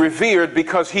to be revered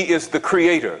because he is the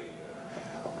creator.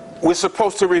 We're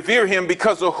supposed to revere him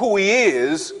because of who he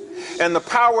is and the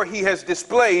power he has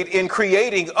displayed in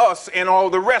creating us and all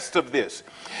the rest of this.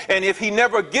 And if he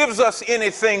never gives us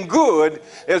anything good,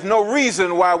 there's no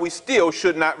reason why we still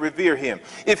should not revere him.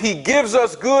 If he gives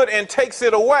us good and takes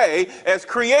it away, as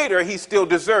creator, he still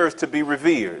deserves to be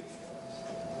revered.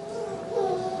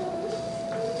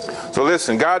 So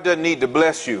listen, God doesn't need to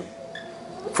bless you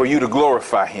for you to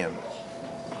glorify him.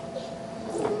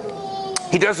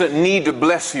 He doesn't need to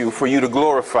bless you for you to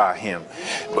glorify him,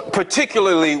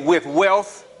 particularly with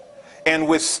wealth and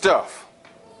with stuff.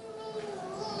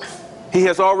 He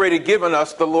has already given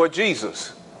us the Lord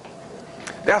Jesus.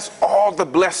 That's all the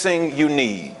blessing you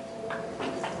need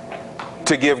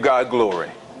to give God glory.